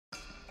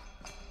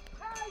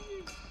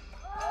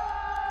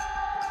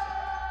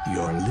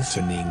You're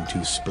listening to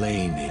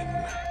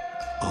Splainin'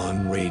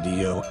 on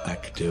Radio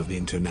Active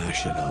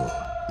International.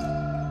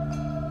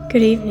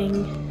 Good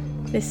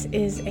evening. This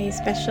is a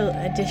special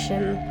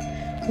edition,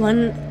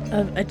 one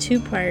of a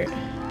two-parter,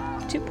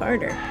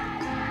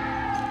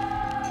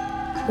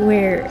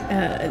 where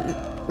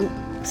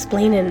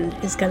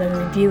Splainin' is going to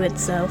review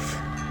itself,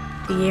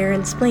 the year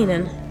in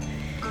Splainin'.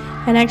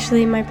 And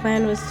actually, my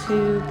plan was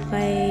to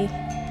play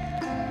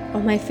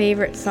all my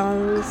favorite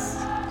songs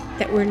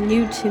that were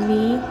new to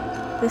me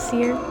this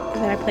year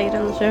that I played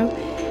on the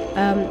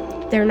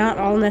show. They're not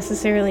all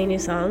necessarily new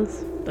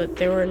songs, but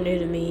they were new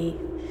to me,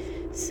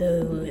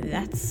 so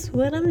that's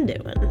what I'm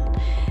doing.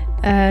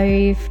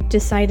 I've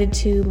decided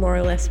to more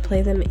or less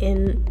play them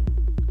in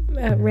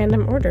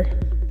random order.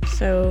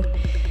 So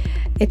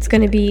it's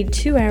going to be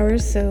 2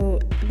 hours,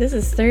 so this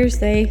is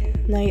Thursday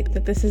night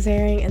that this is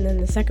airing, and then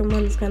the second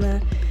one's going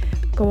to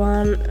go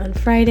on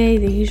Friday,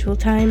 the usual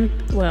time.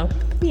 Well,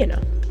 you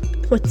know,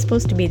 what's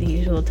supposed to be the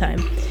usual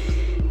time.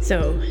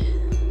 So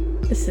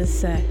this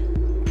is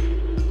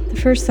the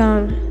first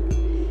song.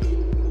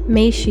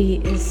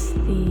 Meishi is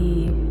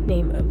the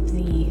name of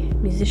the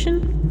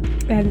musician,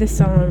 and this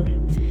song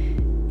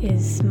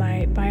is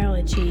My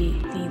Biology,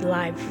 the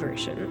live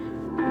version.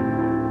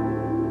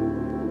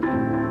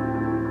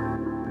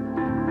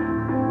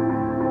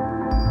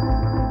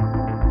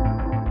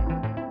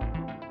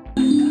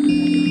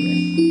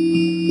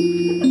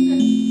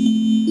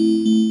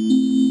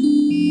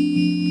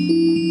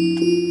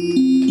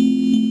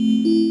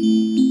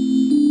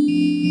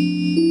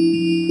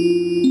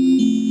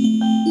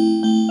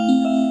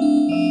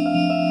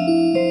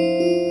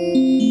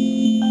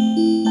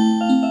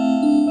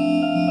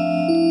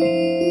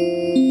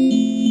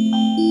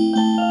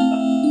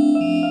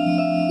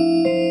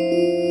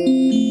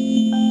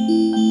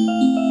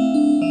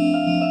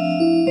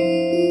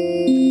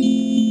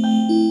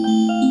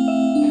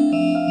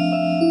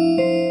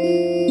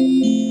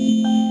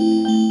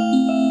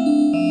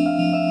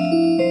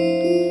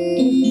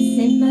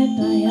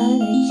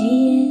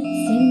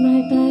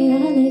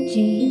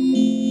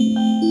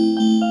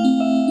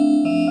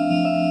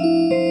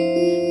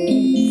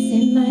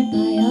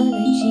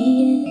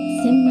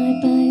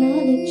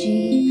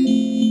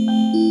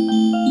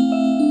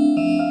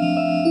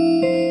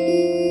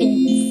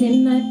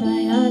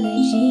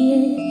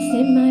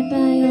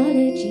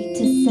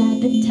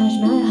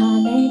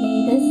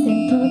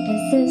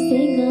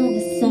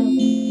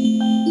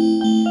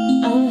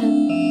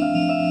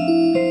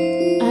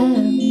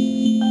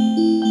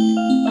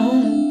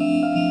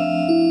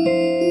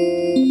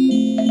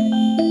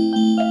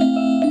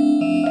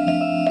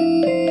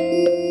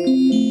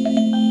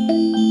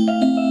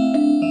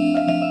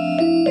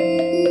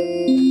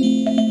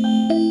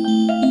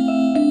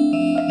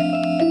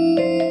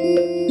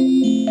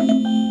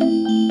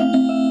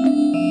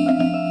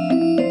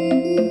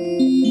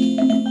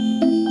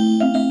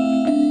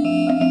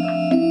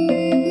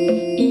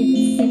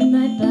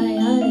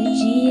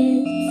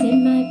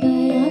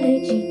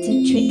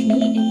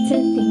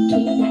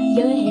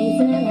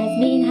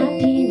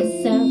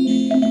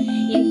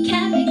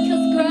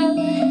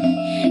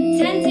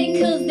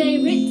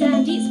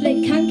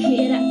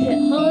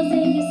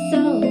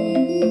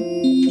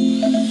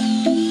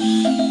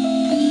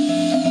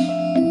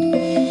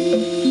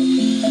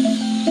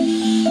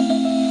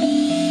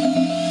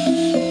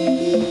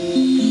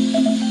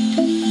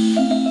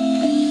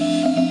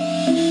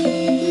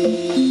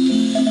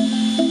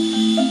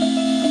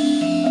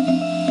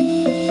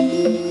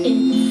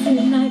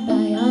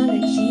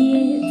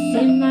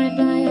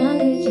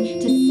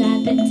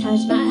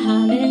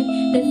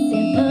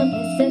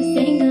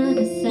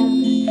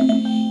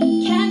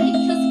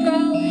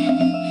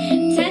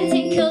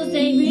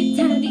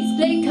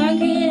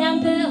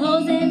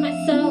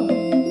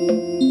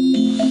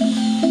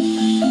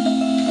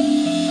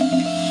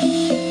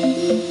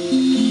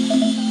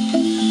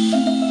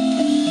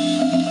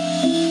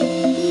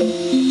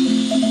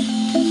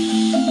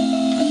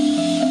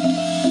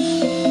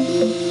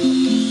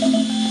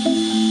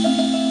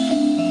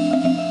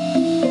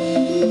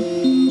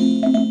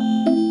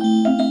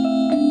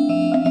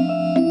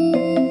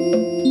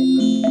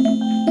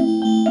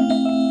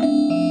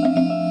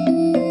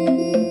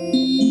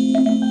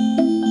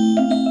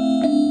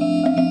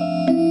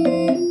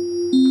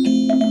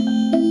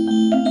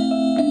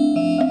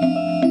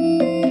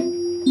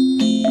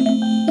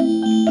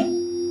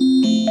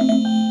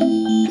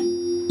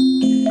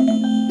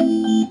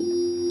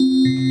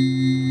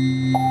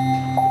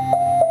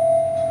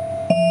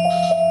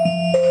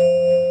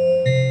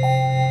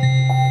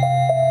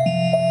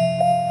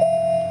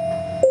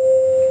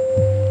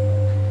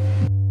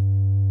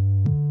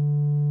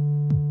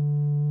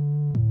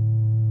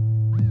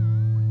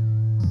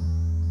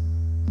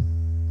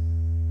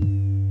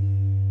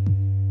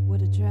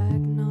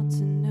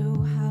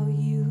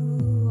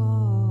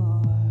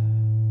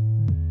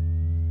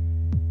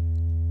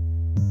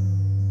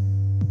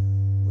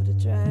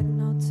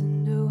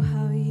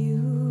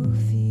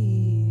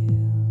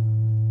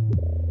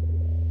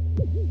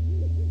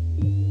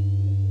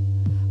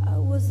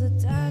 was was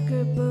a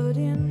dagger, but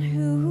in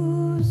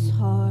whose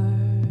heart?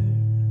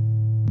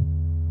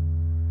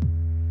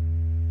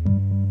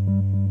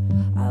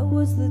 I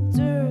was the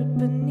dirt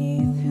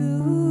beneath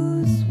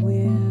whose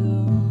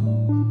will.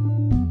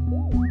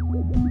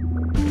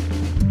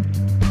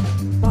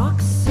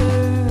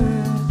 Boxer,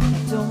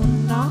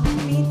 don't knock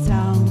me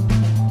down.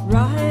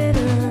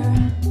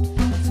 Rider,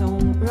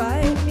 don't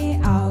write me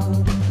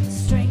out.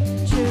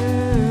 Stranger,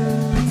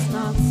 let's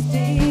not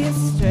stay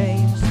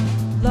estranged.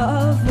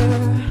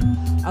 Lover,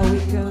 are we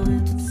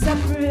going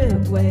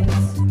separate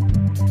ways?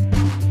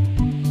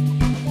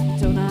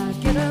 Don't I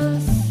get a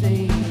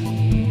say?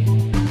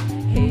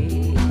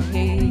 Hey,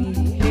 hey,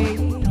 hey.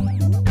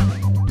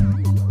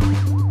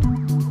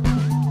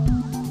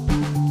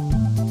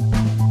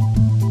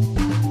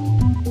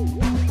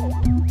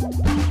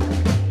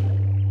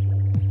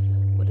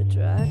 What a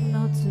drag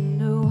not to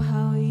know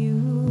how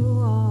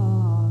you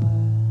are.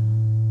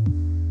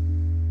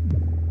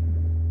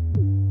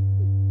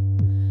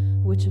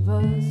 Which of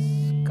us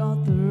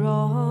got the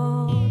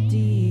raw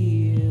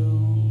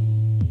deal?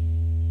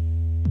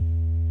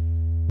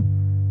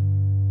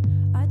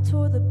 I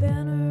tore the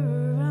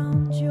banner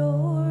around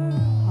your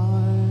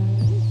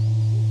heart.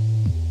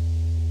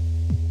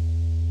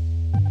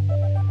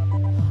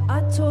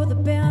 I tore the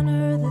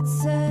banner that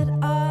said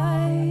ideal.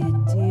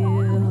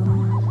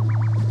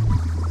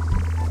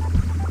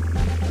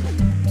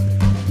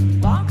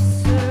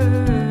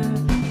 Boxer,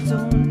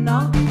 don't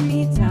knock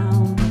me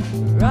down.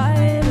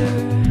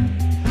 Rider,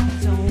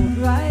 don't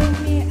write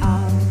me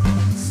out.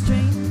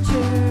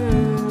 Stranger,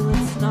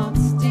 let's not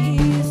stay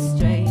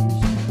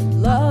estranged.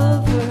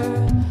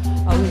 Lover,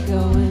 are we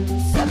going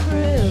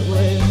separate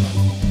ways?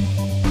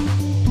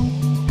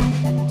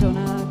 And don't I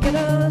get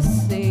a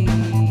say?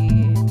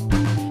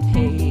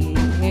 Hey,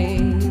 hey,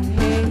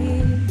 hey.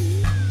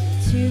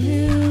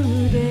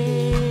 Today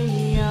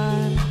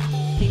I'm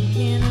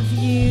thinking of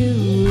you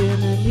in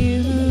a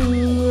new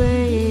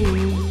way.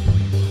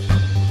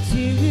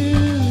 Today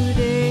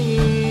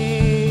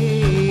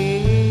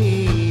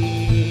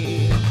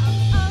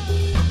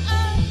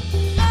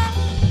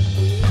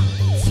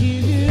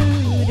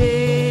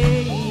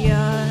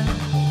I'm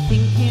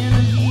thinking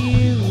of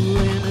you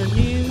in a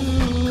new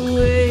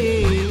way.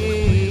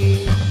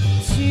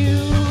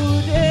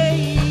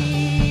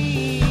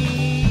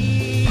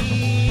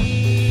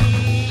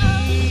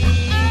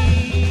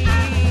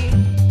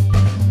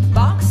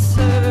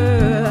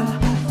 Boxer,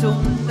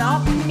 don't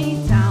knock me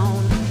down.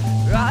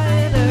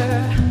 Rider,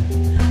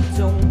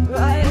 don't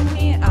write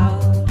me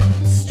out.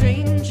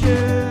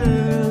 Stranger,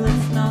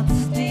 let's not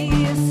stay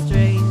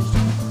estranged.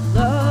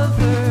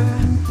 Lover,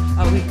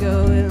 are we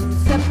going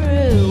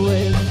separate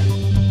ways?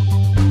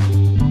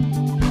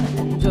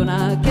 And don't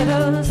I get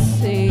a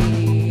say?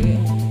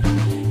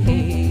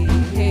 Hey,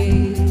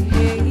 hey,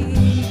 hey.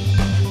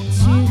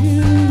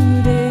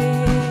 Today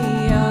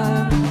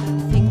I'm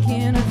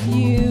thinking of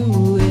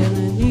you in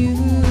a new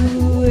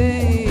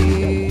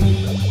way.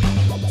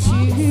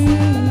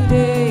 Today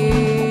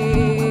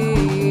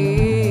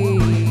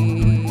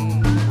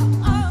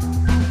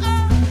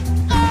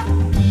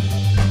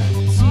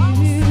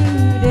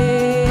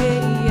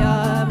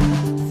I'm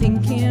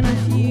thinking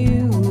of you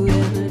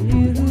in a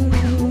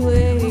new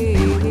way.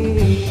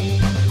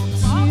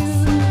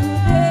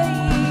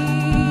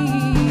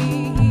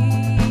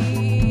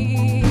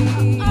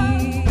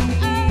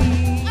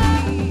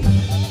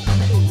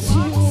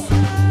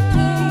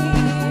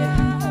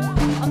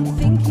 I'm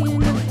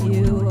thinking of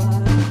you.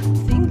 I'm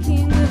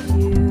thinking of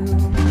you.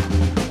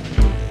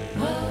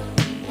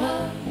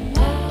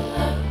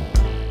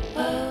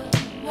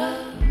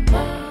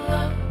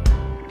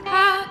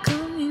 How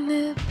come you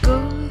never go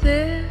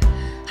there?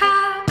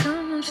 How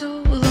come I'm so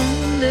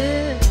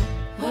lonely?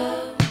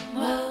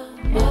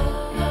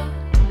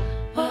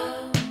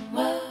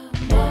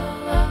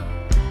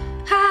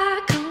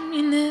 How come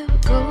you never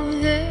go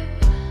there?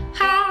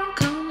 How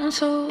come I'm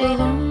so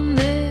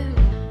lonely?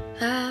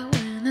 I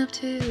went up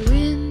to the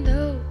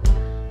window,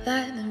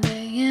 lightning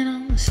banging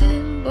on the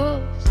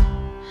cymbals.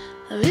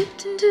 I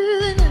ripped into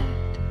the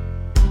night,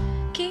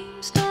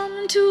 came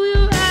storming to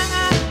your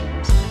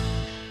eyes.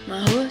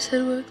 My horse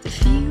had worked the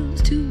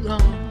fields too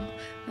long.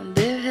 My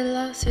bear had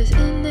lost his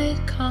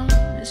innate calm.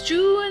 It's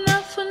true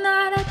enough for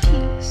not at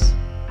peace,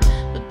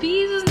 but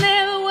peace is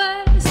never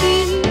what it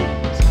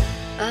seems.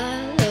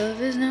 Our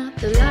love is not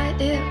the light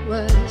it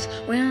was.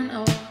 When I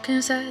walk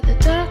inside the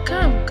dark,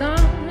 I'm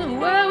gone.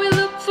 Where we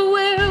look for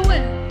where it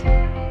went,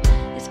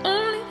 it's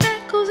only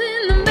echoes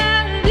in the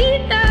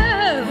melody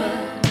now.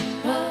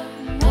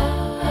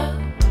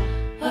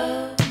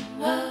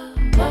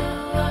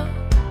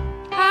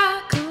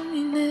 How come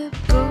you never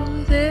go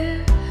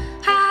there?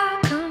 How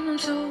come I'm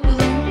so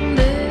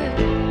lonely?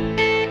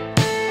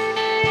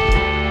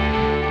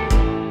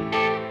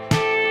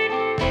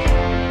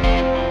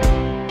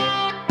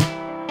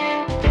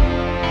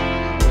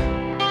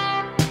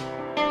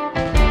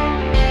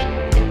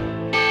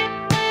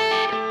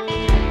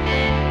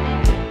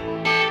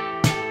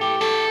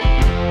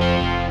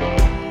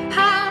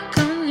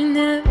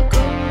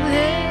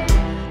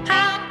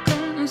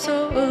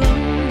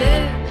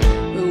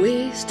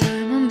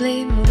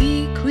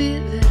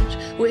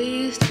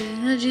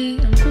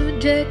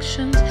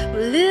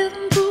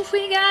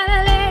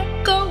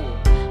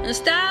 and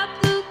stop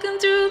looking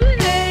through the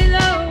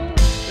halo.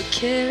 But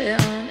carry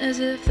on as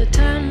if the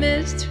time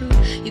is through.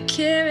 You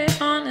carry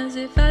on as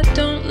if I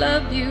don't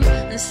love you.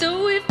 And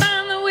so we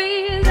find the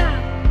ways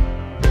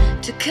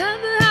out to cut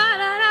the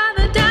heart out of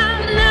the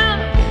doubt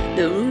now.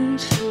 The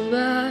rooms full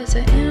of hearts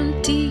are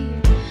empty,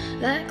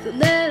 like the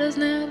letters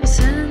never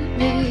sent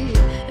me.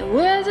 And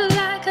words are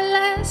like a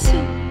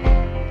lasso,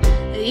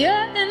 you're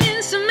an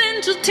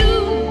instrumental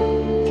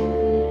too.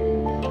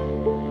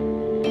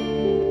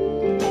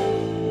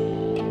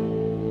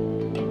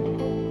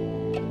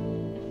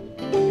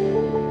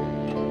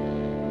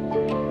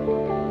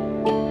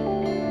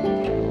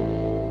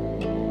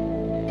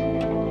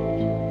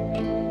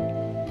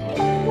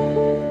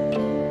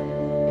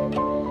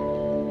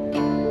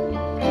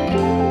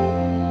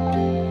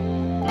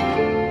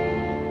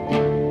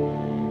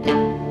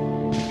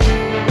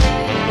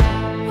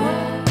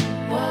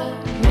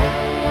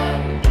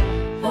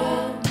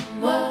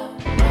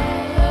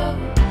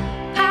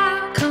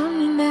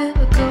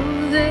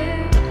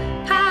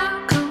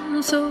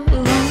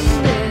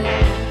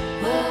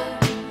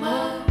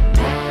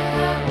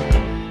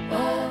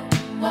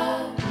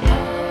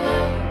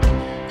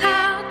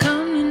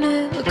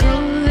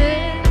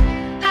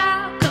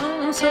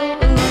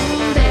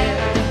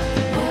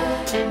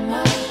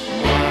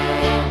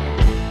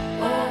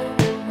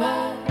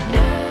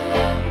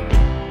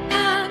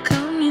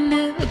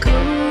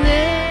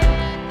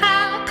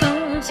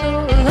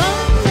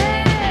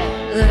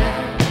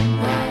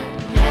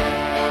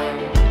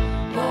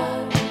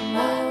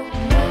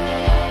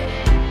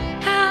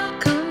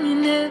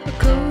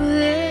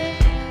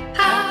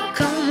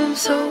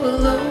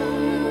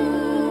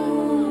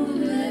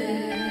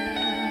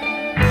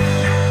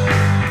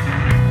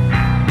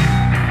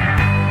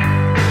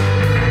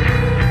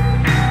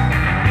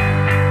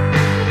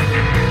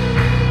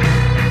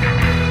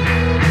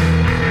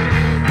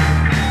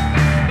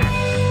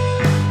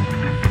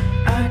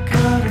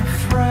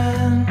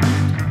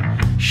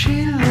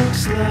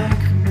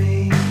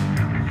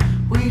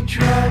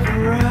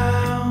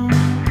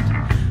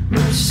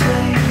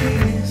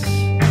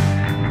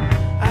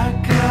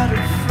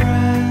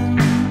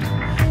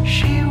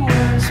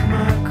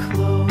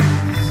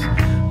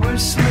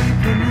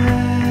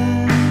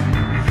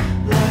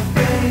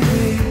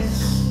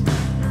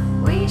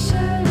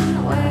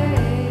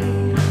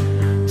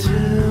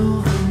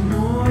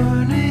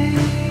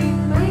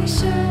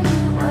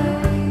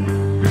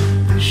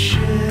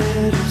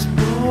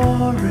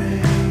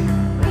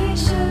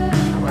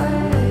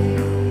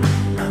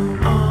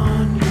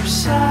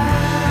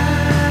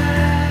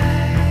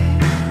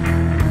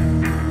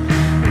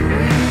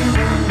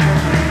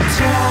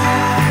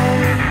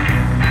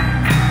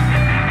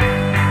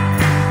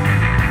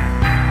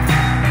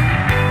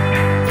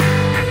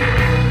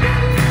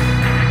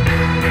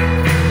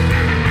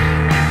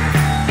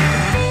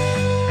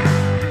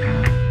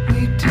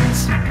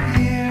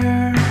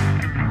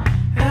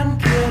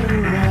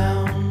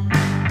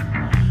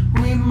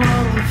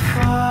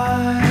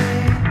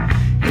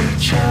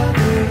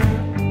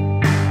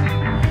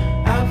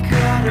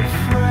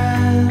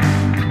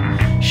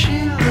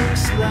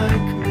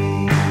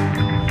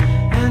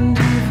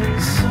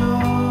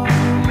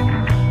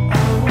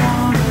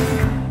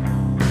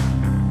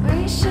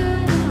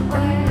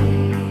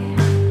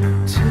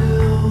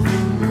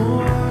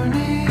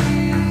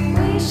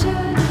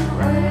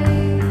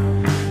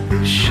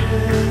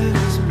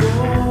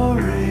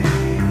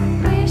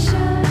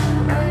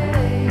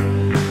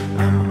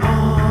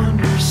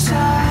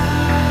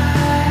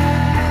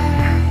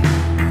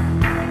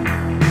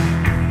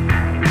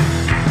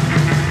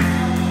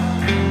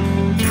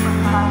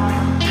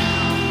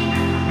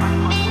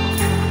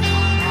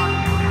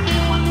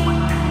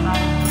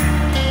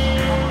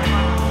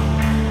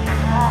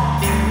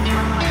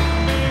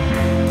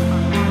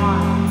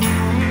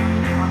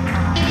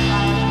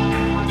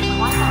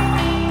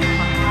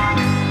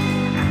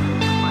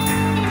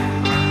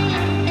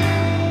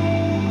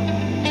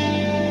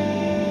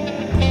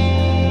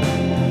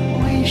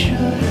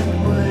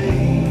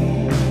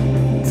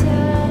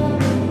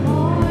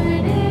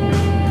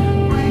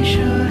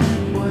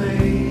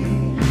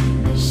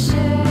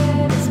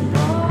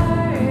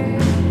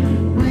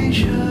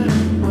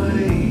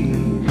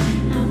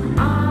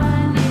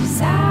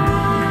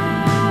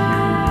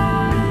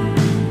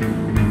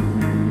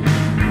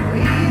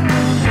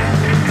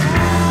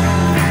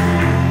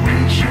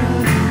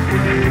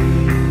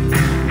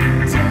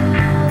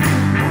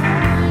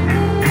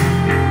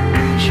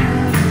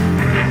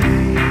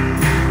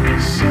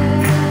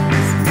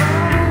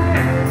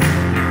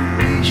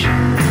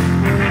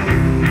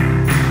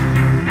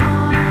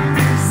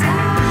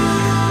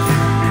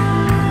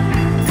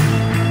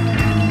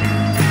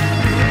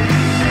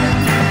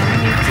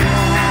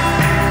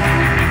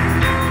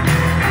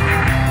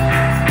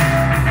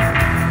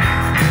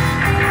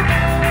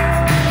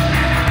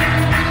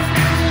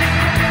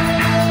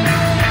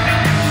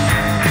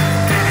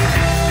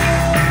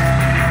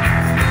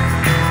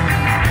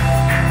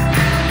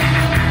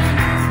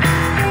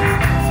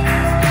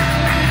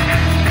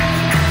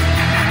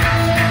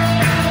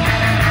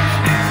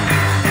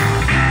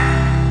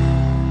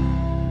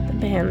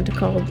 band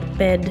called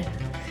Bed.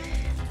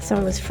 The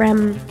song was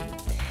Frem.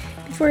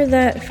 Before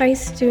that,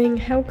 Feist doing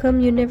How Come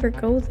You Never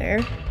Go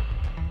There.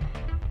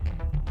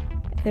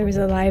 There was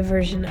a live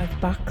version of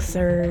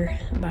Boxer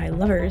by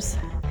Lovers.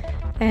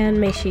 And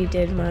Meishi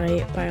did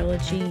My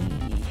Biology,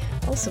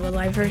 also a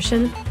live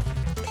version.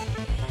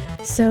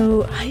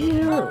 So, I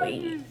don't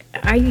know,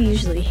 I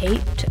usually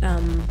hate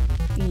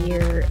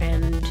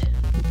year-end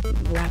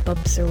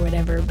wrap-ups or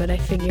whatever, but I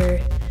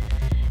figure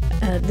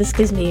this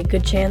gives me a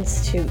good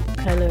chance to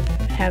kind of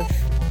have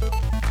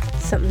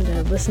something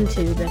to listen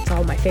to that's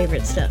all my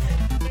favorite stuff.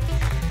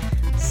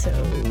 So,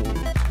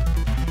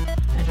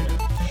 I don't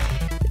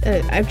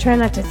know. I try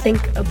not to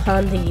think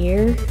upon the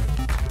year,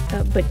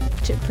 but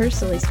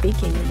personally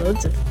speaking,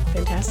 loads of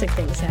fantastic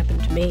things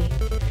happened to me.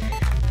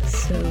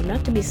 So,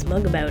 not to be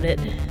smug about it,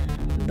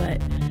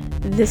 but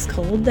this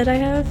cold that I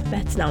have,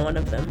 that's not one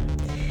of them.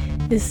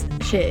 This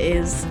shit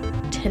is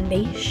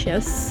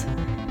tenacious,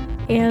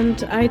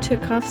 and I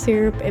took cough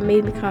syrup and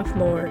made me cough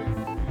more.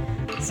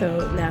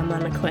 So now I'm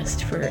on a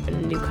quest for a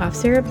new cough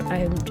syrup.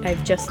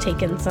 I've just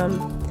taken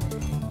some.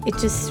 It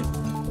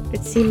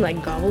seemed like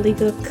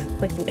gobbledygook,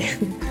 like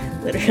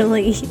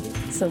literally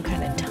some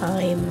kind of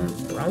time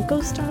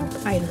Bronco stop.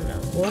 I don't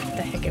know what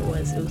the heck it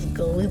was. It was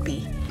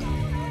gloopy.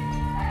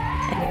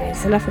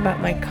 Anyways, enough about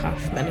my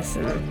cough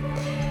medicine.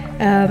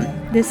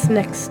 This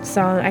next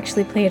song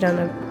actually played on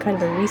a kind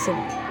of a recent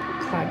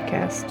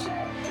podcast.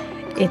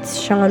 It's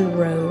Sean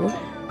Rowe,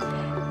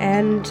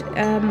 and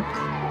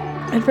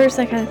at first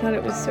I kind of thought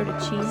it was sort of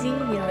cheesy.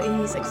 You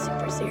know, he's like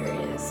super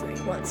serious,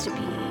 like wants to be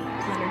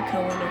Leonard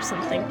Cohen or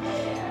something.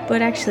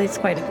 But actually, it's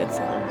quite a good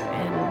song,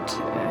 and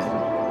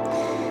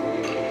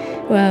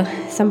well,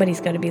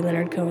 somebody's got to be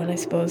Leonard Cohen, I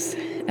suppose.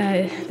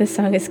 This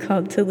song is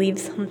called "To Leave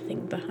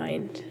Something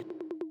Behind."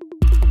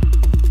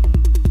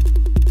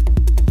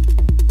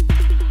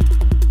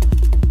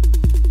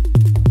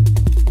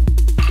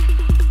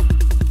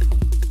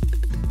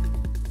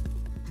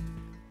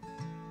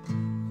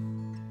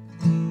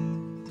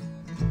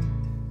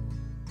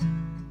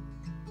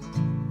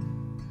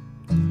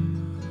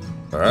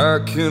 I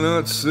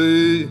cannot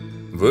say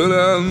that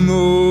I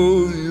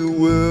know you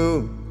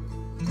well,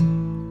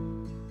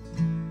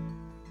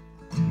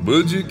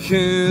 but you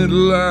can't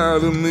lie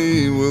to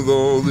me with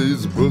all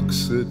these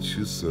books that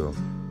you sell.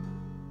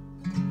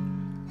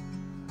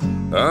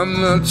 I'm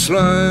not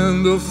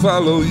trying to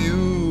follow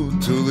you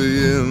to the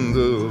end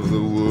of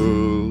the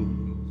world.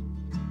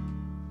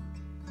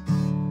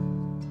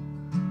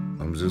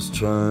 I'm just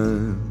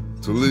trying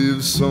to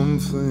leave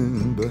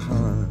something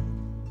behind.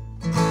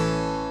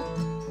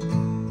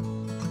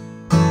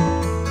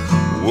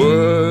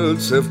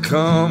 Words have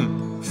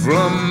come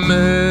from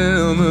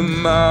many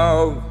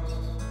mouths,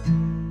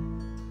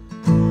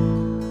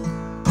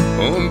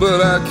 oh,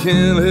 but I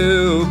can't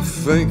help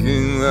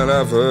thinking that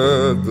I've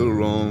heard the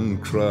wrong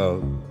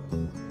crowd.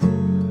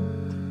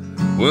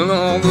 When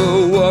all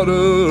the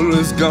water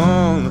is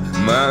gone,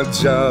 my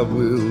job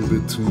will be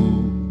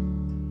too.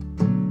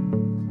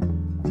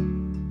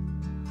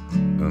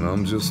 And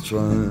I'm just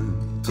trying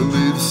to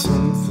leave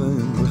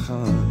something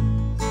behind.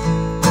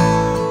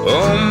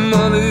 Oh,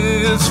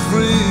 money is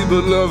free,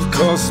 but love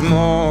costs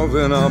more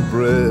than our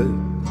bread.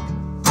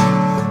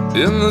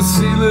 And the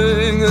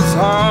ceiling is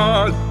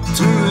hard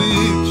to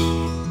reach.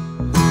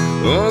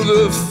 Oh,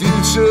 the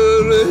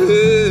future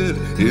ahead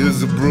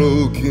is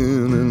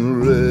broken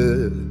and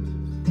red.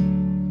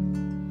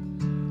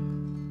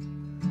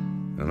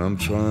 And I'm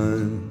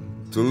trying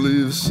to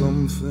leave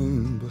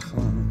something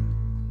behind.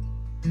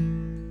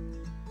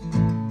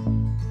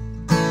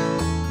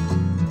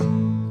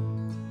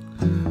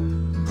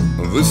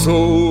 This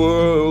whole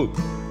world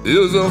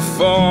is a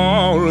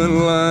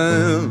foreign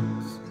land.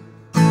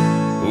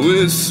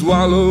 We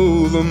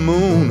swallow the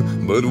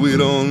moon, but we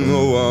don't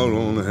know our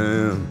own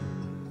hand.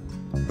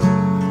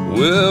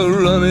 We're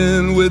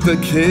running with the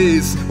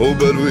case, oh,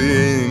 but we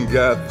ain't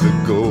got the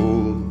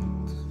gold.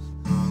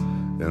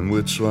 And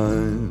we're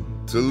trying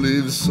to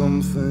leave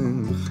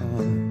something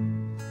behind.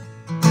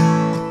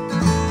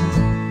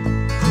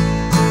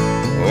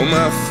 Oh,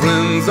 my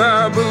friends,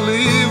 I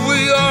believe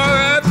we are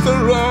at the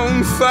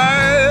wrong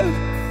fight,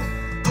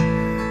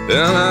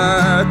 and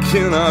I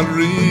cannot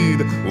read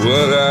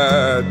what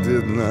I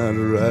did not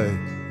write.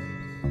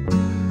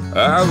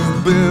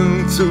 I've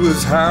been to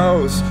his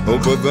house, oh,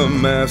 but the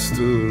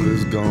master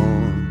is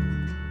gone.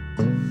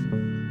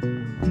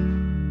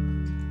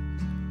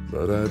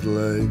 But I'd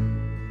like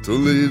to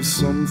leave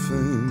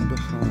something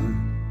behind.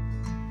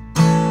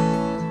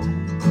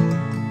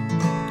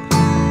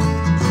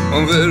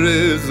 There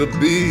is a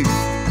beast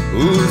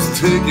who's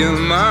taking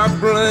my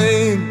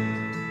brain.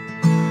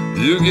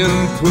 You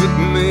can put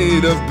me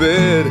to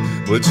bed,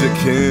 but you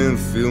can't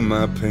feel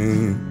my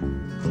pain.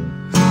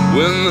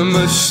 When the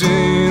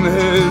machine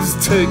has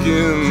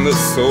taken the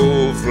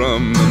soul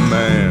from the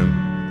man,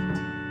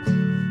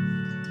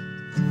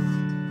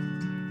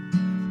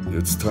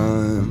 it's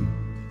time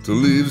to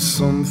leave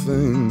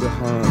something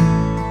behind.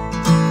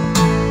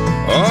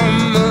 Our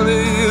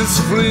money is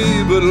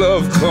free, but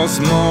love costs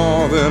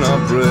more than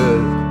our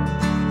bread.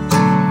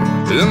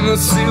 and the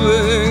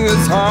ceiling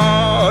is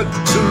hard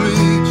to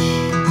reach.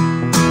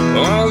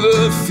 All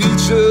the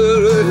future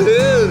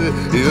ahead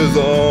is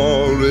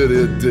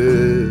already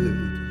dead,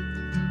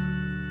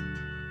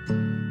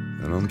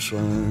 and I'm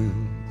trying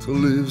to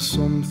leave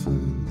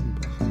something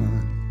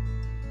behind.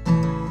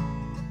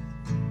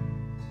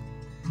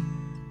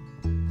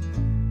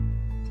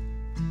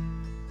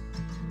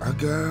 I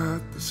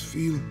got this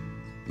feeling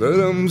that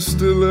I'm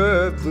still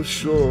at the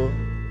shore,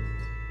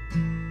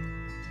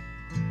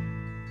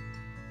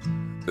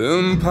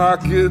 and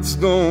pockets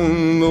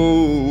don't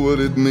know what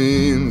it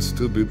means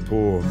to be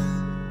poor.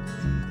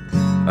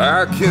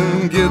 I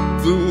can get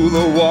through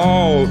the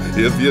wall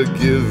if you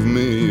give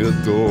me a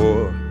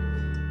door,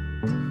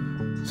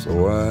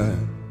 so I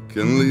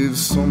can leave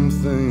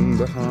something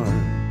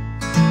behind.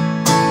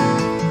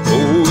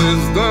 Oh,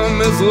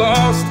 wisdom is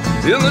lost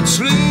in the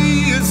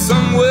trees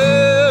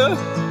somewhere,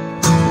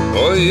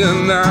 or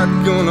you're not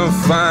gonna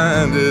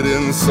find it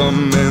in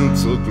some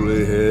mental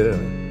gray hair.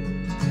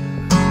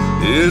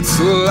 It's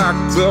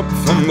locked up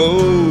from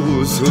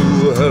those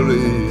who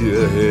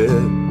hurry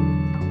ahead,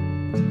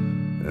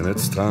 and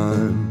it's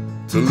time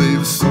to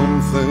leave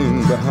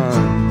something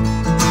behind.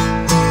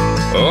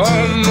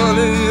 All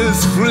money is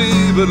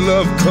free, but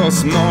love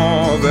costs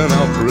more than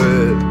our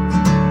bread,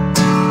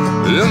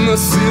 and the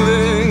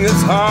ceiling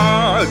is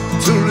hard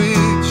to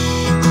reach.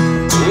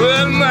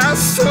 When my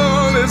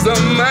son is a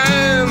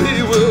man,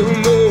 he will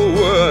know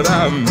what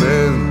I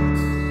meant.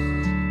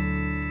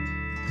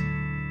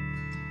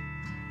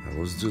 I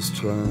was just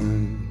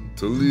trying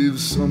to leave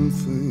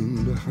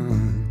something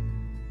behind.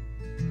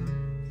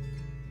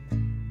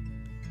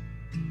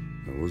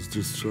 I was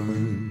just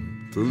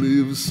trying to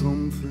leave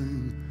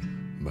something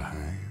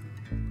behind.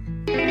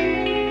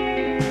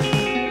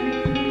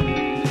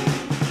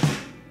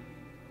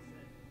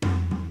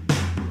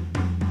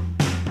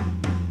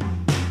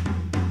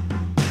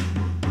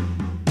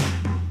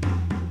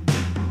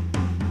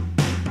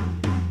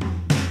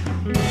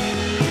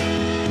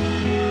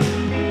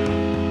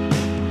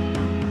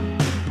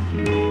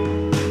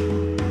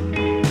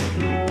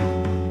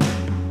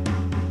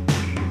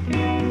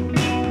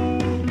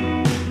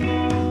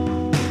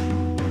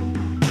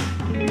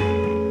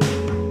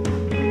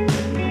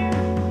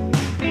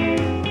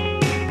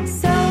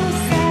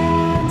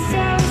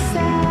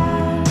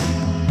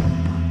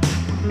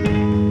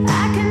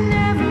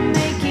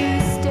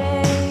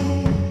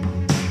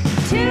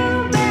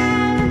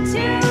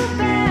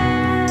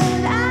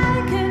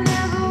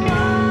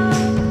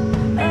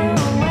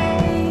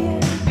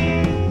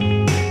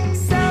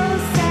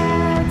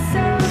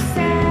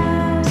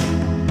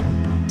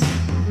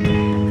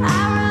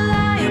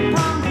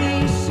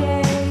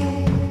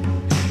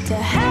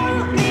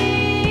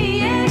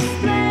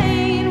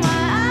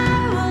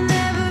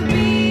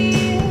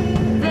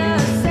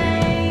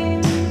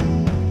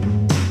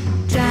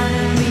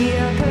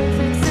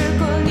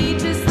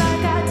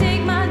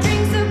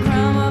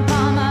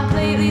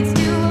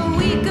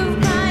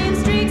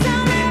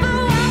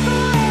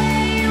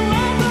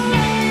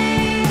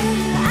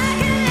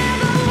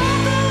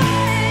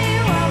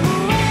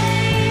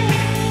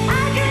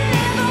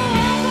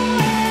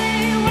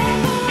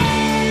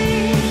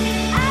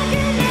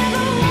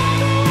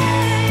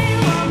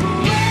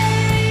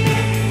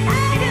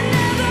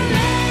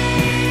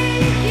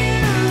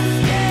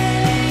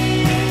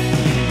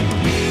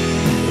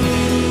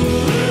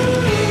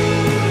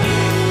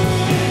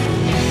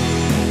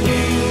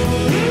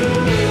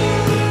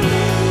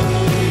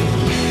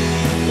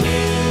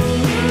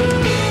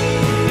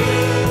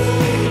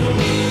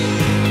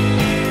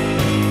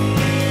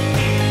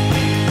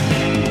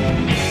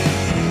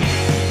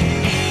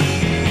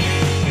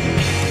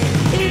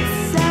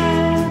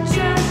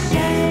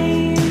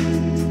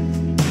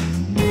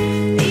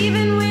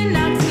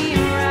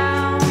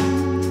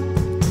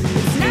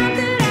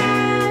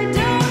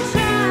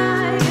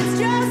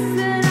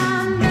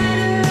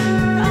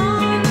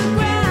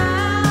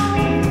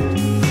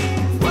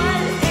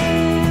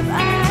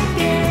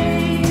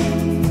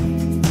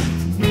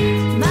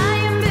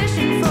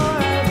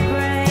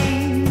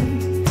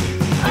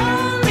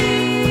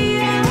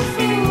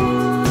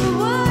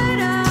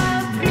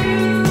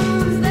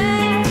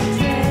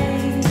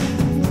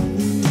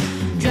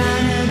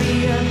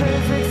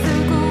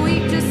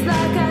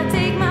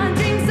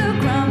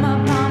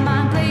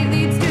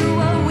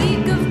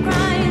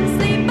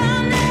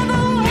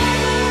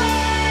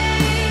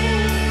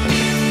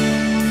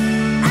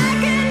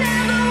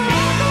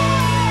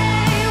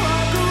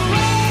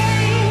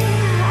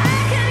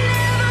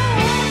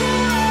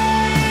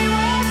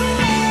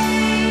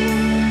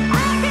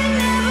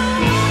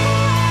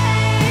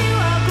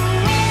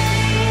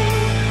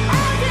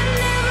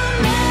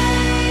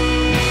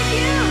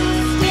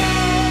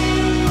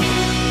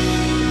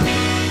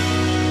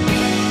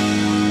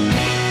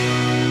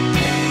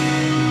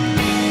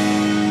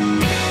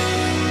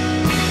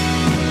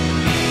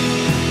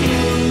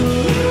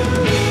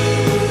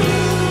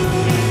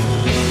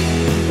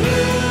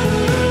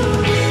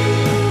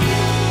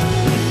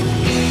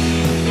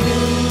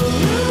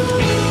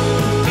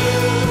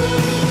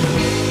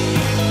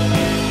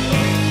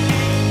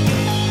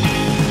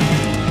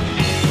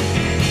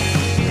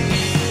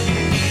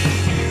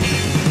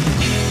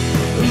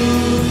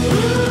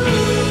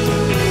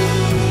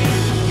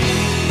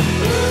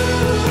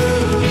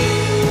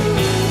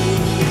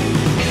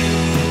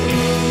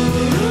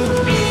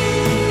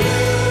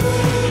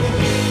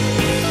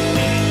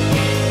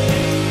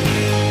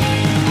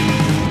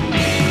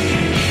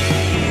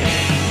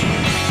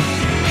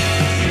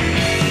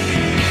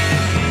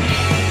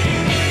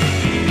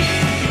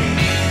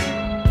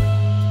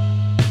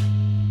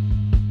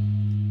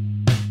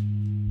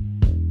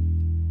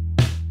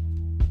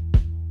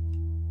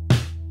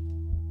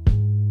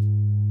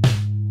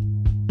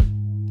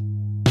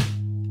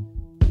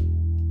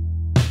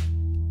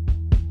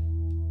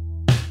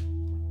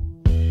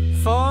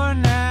 For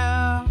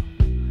now,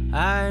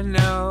 I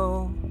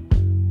know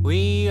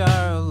we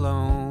are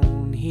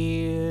alone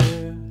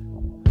here.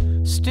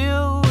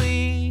 Still,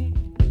 we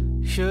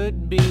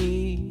should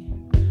be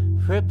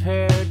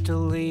prepared to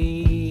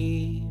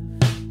leave.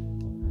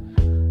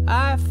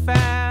 I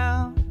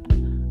found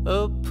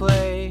a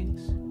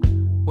place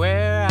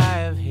where I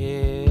have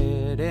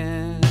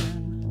hidden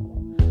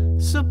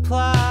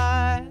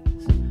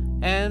supplies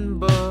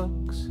and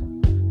books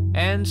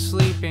and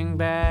sleeping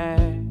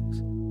bags,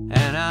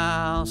 and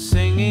I'll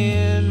sing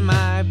in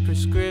my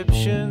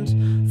prescriptions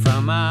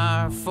from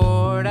our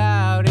fort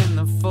out in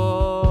the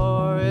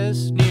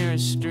forest near a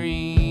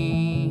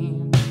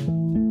stream,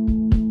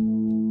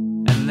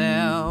 and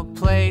they'll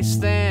place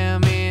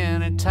them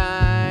in a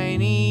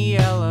tiny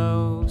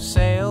yellow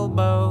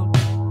sailboat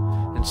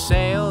and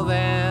sail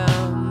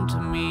them to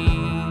me.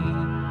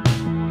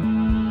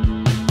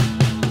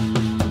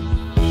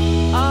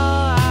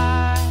 All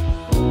I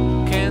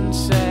can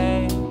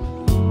say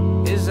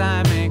is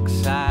I'm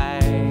excited.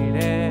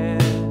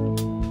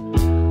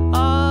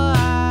 All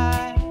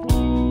I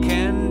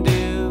can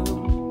do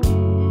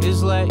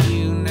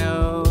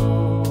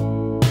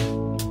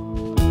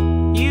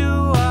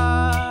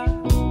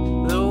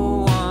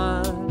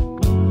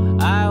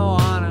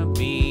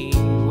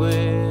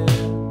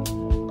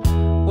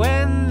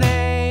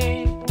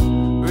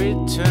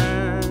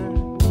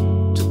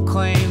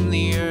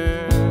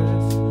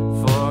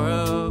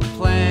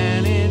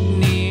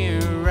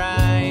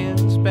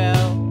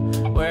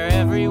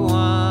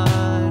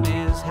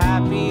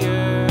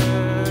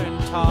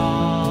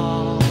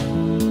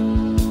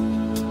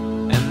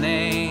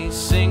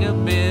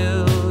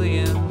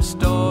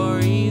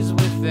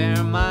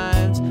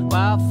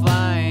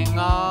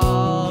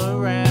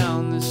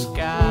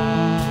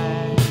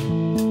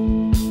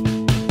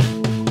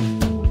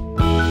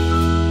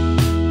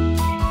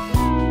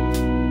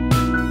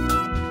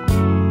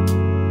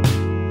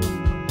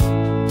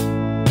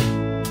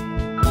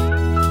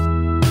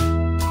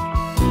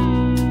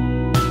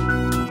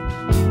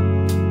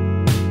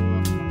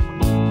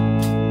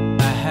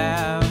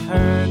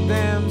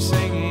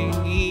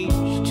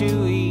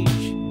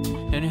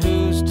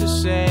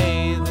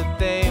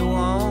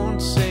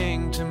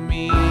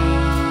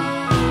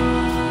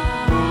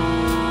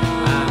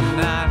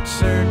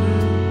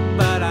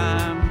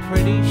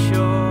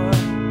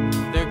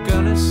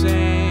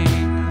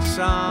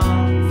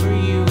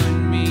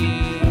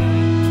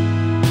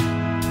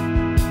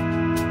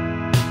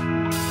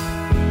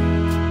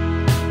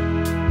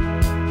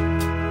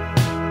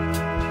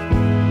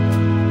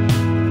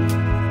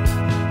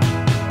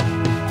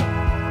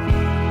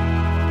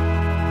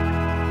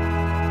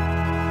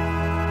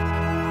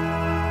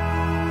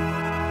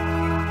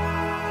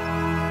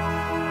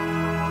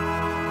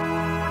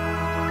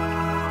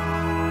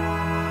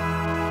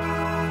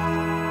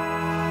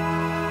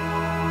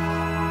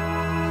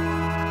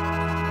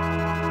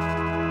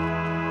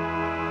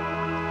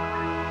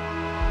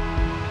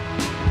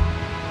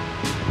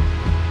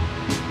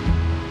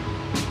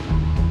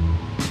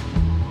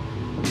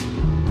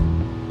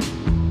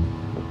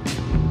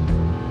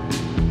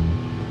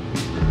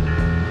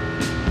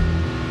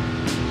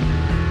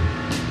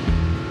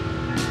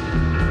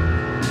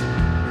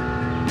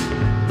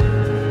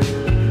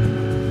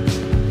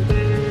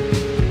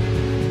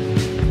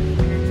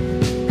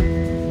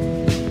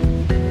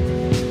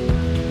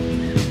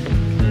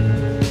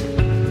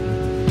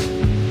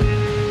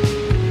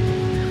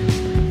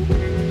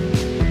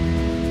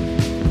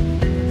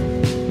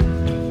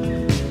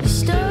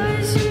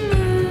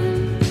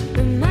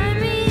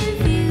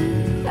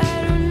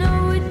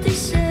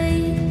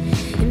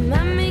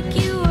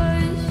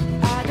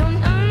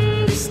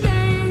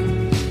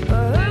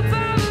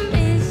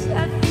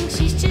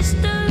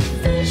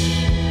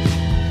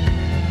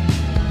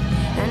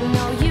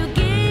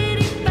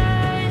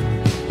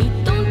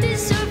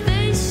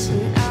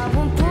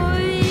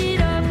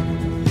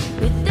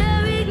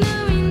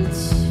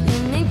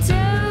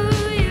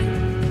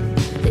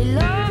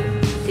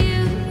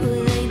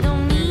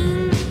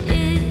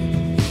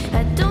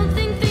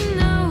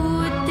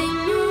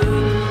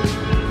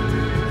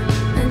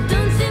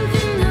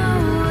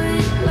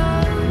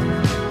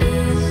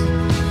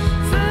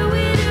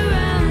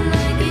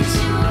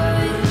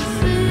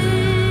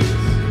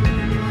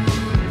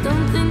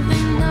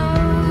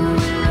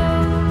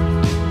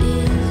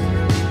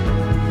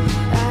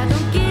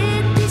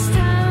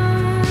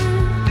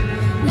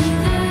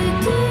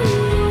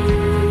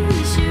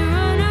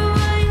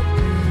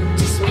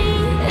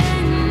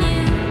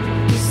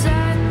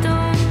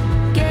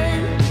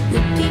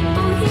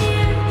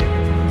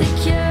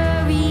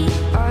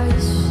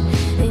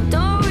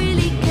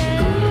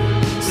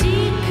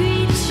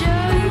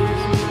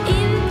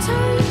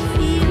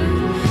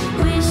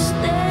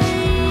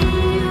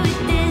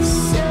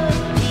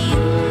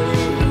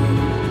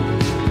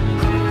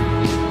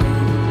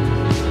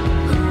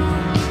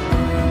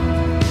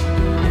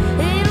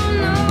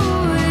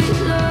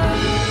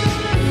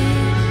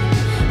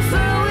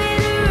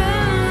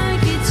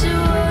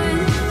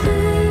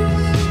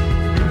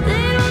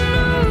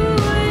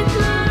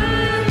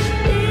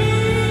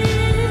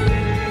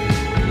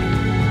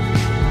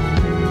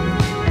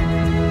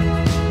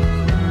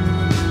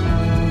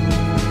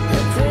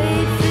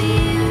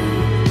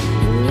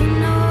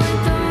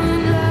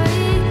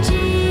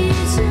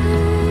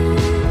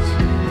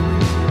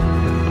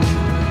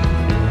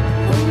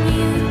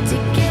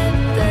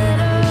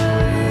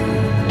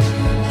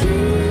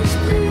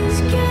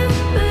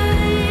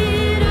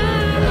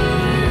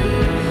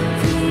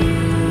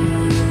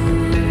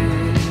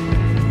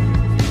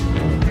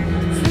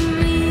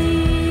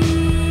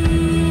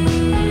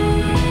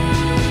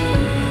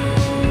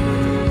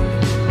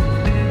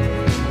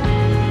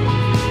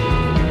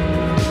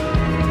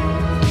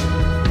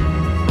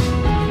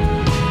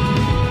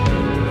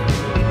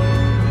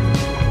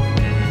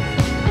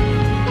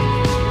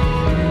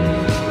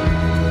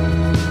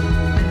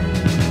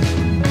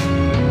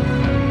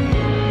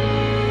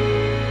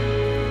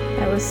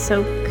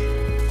Soak.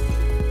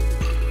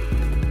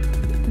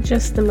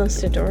 Just the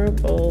most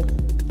adorable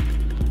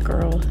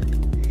girl.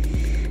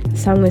 The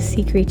song was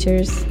Sea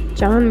Creatures.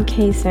 John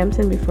K.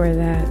 Samson before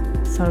that.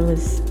 The song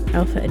was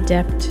Alpha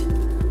Adept.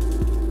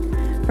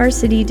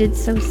 Varsity did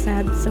So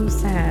Sad, So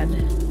Sad.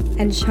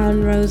 And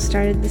Sean Rose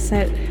started the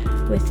set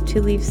with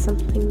To Leave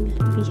Something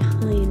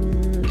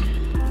Behind.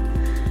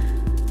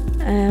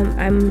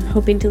 I'm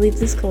hoping to leave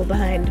this cold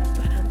behind,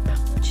 but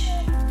ouch.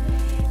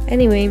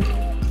 Anyway,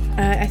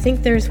 I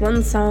think there's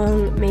one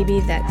song maybe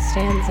that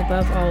stands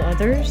above all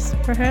others,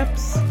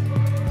 perhaps,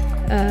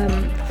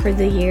 for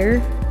the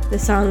year. The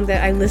song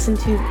that I listened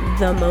to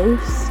the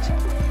most,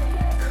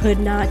 could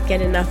not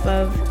get enough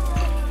of.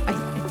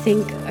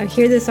 I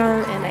hear the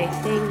song and I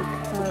think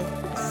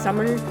of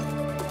summer.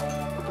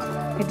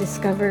 I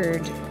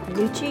discovered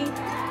Nucci.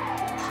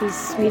 She's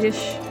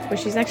Swedish, but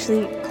she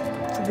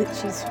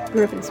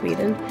grew up in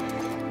Sweden.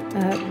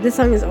 This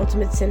song is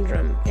Ultimate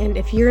Syndrome, and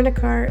if you're in a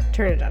car,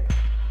 turn it up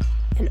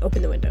and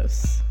open the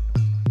windows.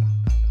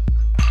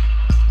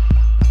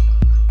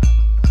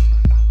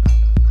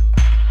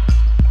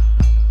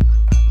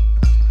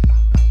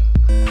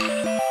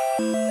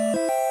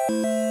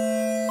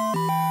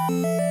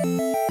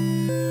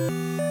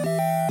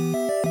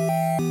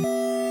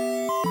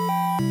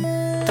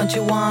 Don't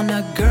you want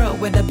a girl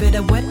with a bit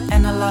of wit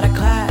and a lot of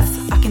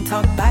class? I can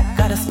talk back,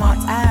 got a smart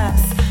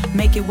ass.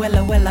 Make it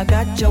well, I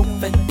got joke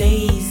for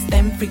days.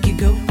 Them freaky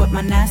good with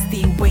my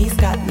nasty ways.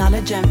 Got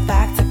knowledge and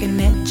facts, I can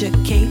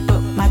educate.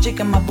 Put magic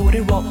on my booty,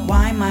 roll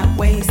wine my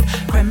waist.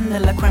 Creme de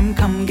la creme,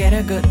 come get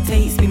a good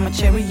taste. Be my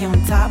cherry on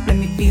top, let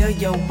me feel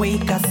your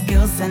weight. Got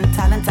skills and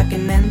talent, I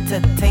can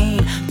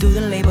entertain. Do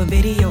the label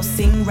video,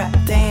 sing, rap,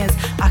 dance.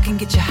 I can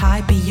get you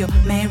high, be your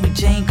Mary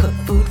Jane. Cook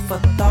food for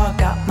thought,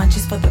 got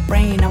munchies for the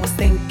brain. I was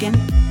thinking,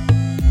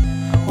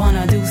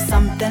 wanna do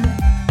something.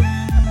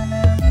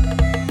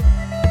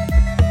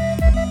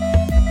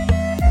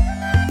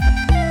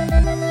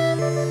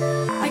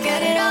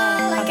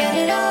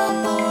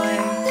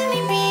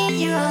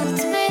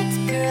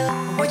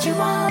 What you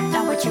want,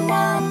 not what you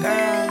want, girl.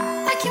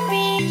 I can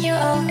be your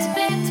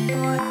ultimate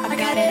boy. I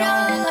got it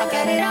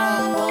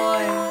all,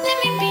 boy. Let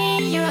me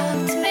be your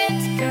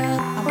ultimate girl.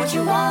 What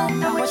you want,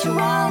 not what you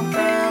want,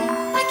 girl.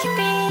 I can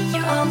be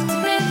your ultimate.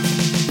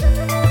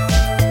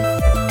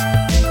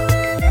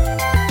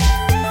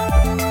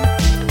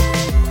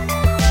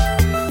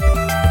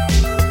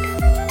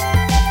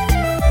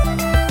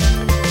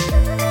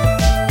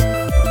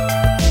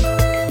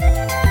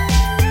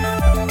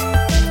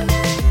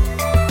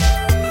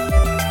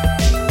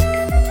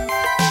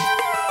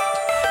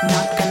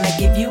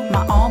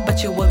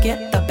 But you will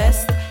get the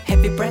best.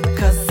 Heavy breath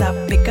cause I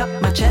pick up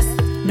my chest.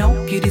 No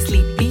beauty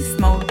sleep beast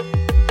mode.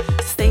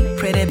 Stay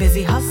pretty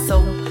busy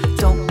hustle.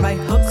 Don't write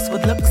hooks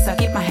with looks. I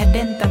keep my head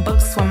in the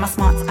books. When my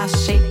smarts I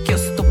shake, your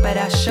stupid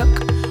ass shook.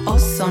 Oh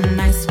so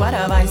nice, what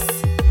advice.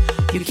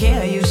 You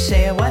care, you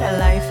share, what a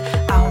life.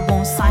 I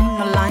won't sign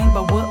no line,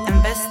 but we'll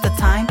invest the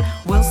time.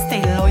 We'll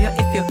stay loyal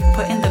if you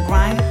put in the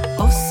grind.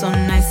 Oh so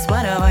nice,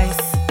 what advice.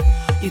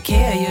 You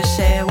care, you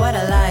share, what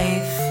a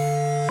life.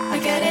 I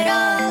got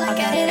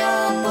it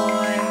all,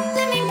 boy.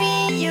 Let me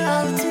be your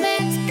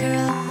ultimate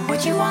girl.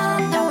 What you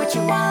want, not what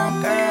you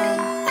want, girl.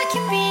 I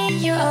can be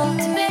your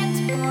ultimate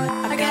boy.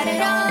 I got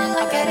it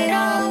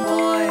all,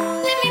 boy.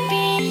 Let me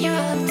be your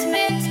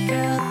ultimate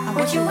girl.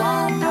 What you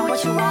want, not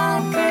what you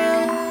want,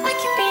 girl. I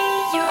can be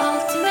your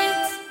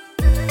ultimate.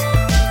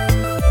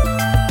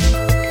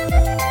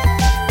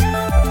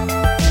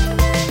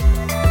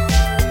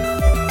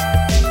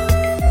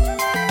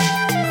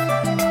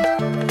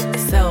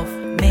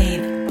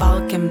 Self-made,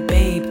 Balkan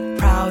babe,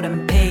 proud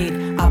and paid.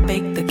 I'll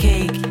bake the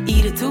cake,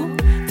 eat it too,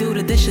 do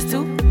the dishes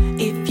too.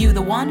 If you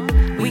the one,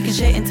 we can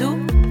share into.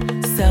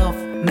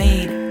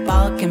 Self-made,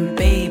 Balkan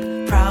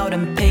babe, proud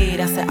and paid.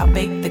 I said I'll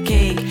bake the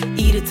cake,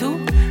 eat it too,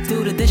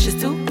 do the dishes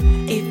too.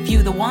 If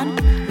you the one,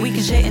 we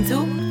can share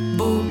into.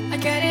 Boo. I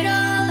get it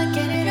all,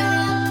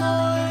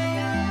 boy.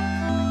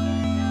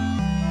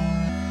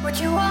 What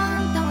you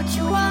want, not what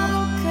you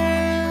want,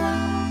 girl.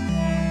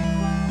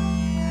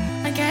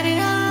 I get it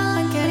all,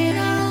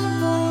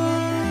 boy.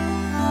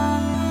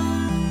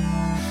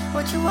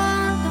 What you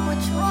want, not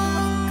what you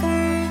want,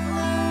 girl.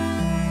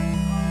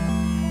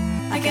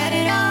 I get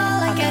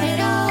it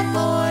all,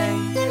 boy.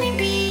 Let me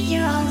be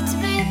your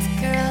ultimate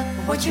girl.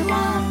 What you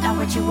want, not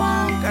what you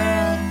want,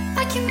 girl.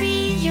 I can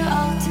be your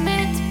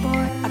ultimate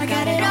boy. I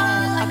got it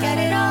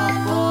all,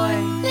 boy.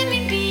 Let me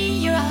be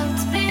your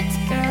ultimate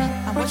girl.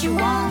 What you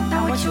want,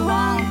 not what you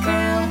want,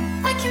 girl.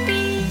 I can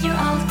be your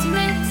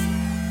ultimate.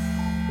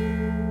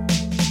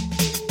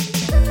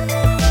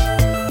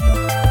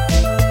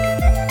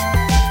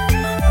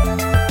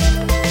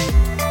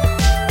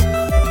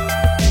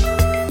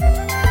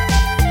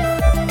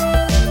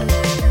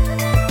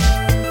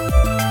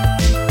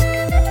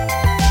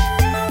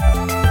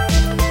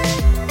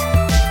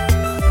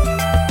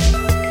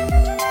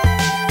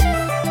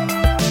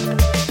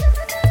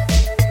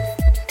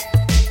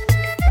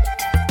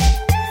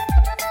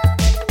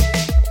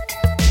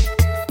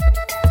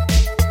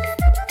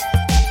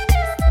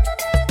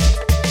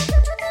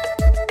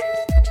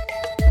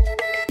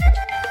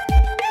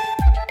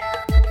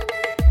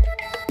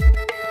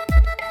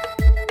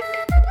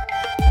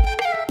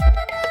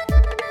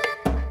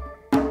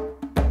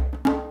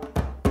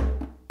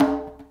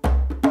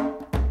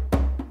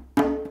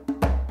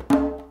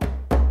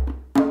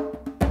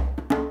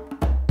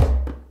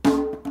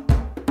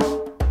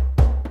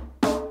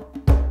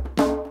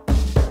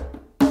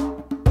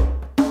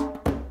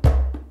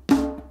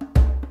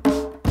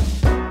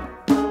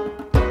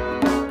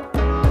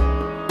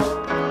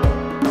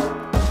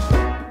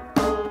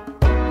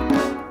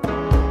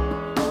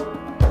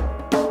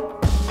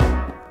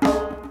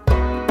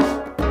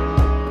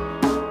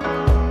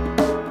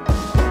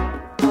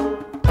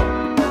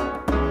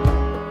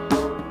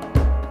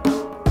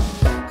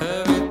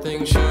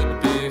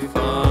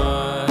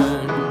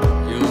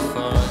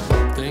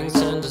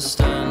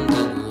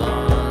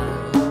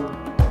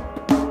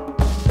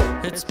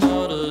 It's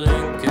but a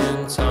link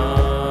in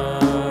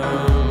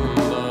time,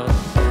 but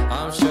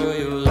I'm sure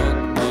you let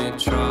me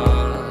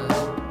try.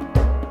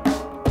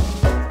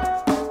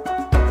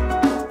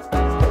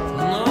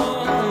 No,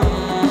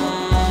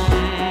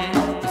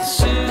 it's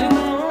sitting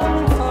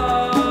on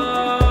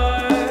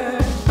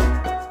fire,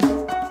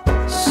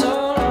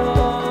 so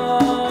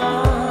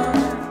long.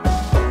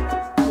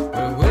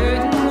 We're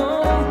waiting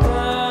on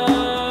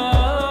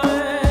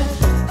blind.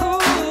 Who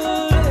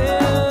would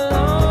it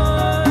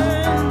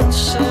on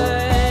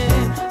say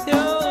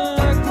you're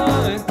like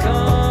my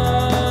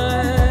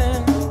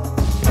kind?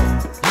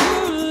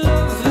 You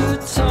love the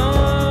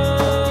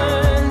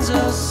times I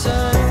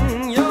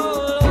sang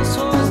your loss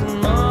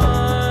wasn't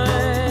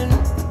mine.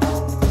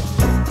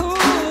 Who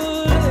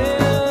would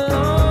it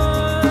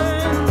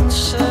on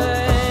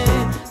say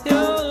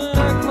you're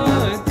like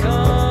my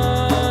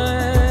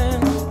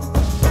kind?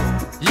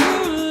 You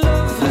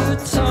love the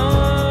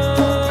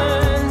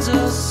times I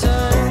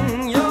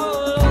sang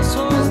your loss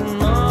wasn't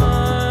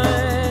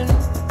mine.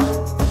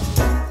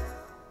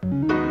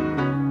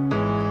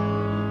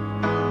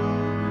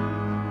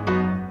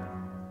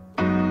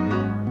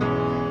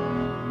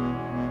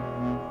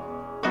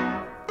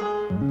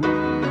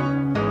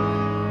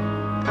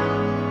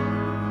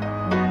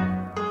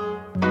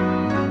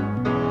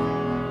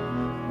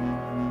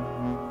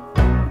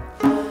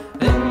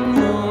 In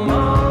your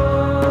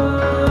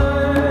mind,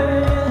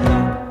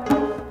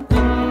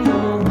 in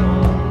your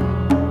home,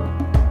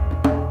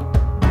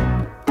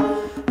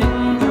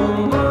 in your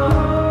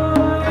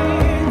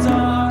mind's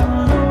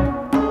alone,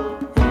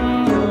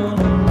 in your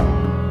home,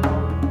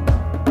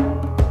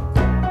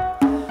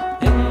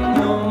 in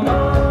your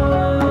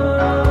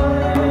mind's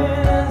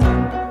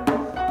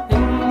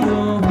in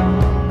your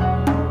home,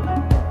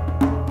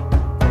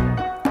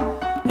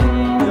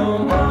 in your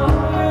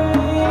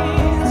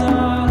mind's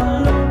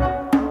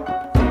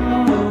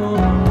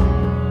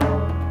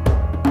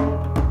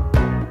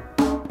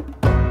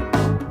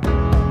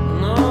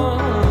No,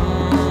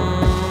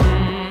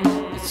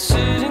 it's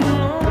sitting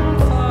on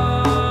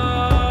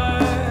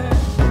fire,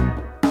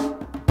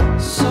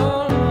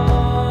 so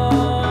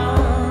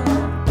long.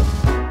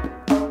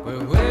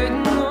 We're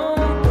waiting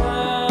on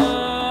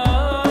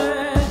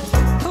blind.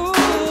 Who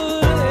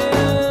would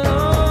it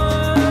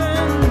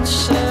on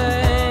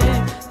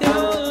say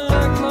you're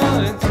like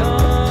my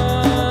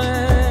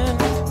kind?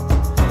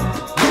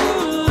 You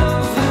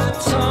love the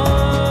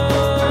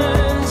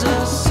times I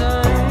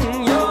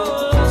sang your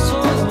loss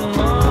wasn't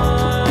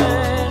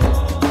mine.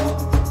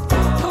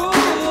 Who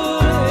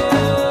would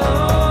it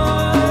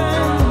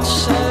on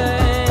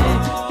say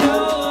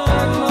you're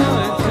like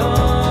my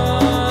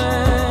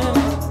kind?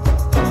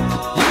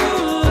 You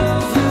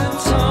love the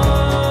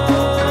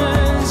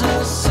times I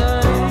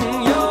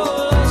sang your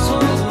loss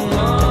wasn't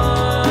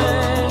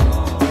mine.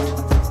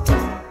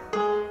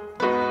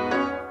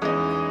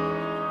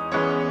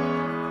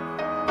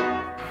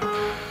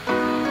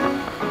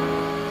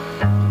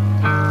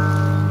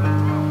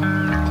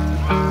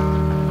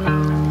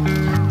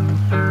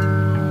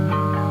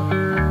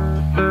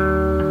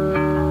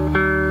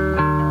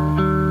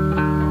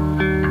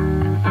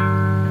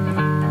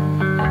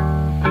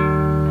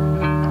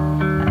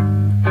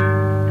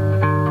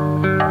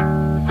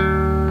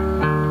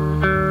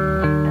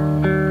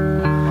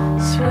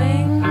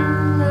 Swing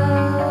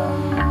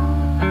low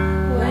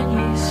when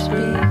you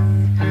speak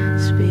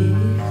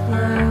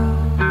low.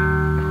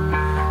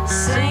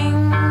 Sing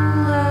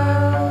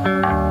low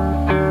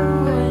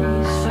when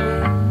you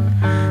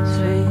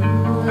swing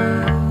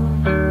low.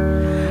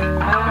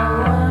 I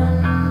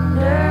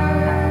wonder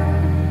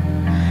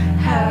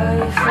how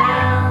you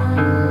found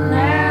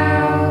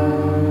now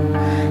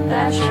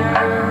that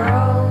you're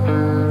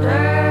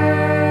older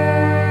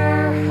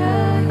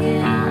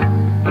again.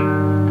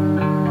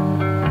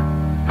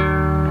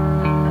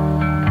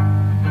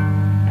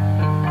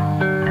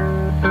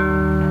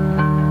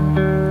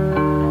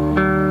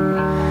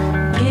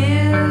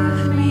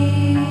 Give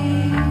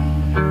me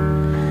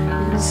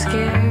and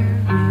scare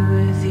me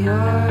with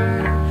your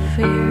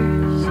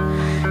fears.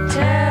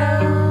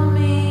 Tell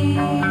me,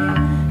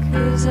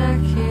 'cause I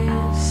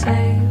can't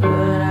say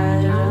what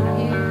I don't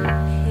hear.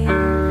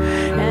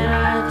 And I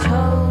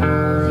told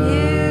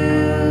you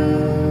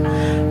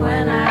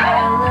when I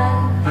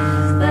left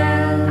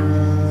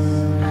this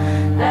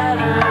that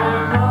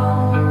I'm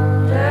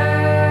older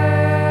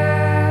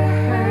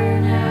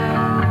now.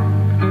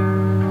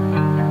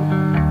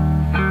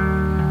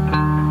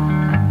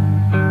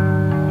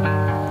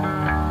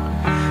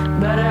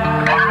 But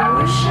I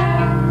wish I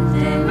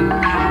didn't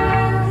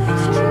have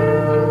to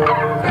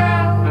grow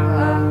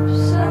up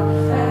so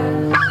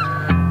fast.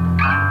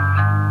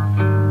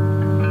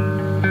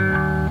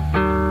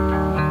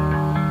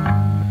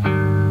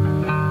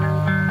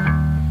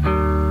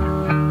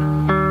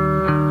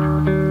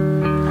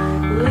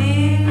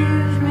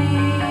 Leave me,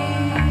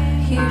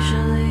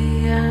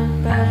 usually I'm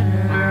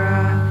better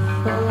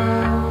off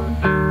alone.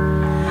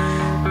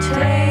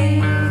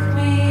 Take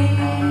me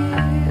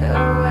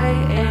away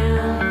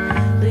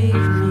and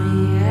leave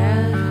me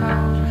at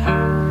home.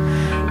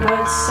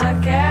 But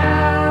suck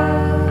out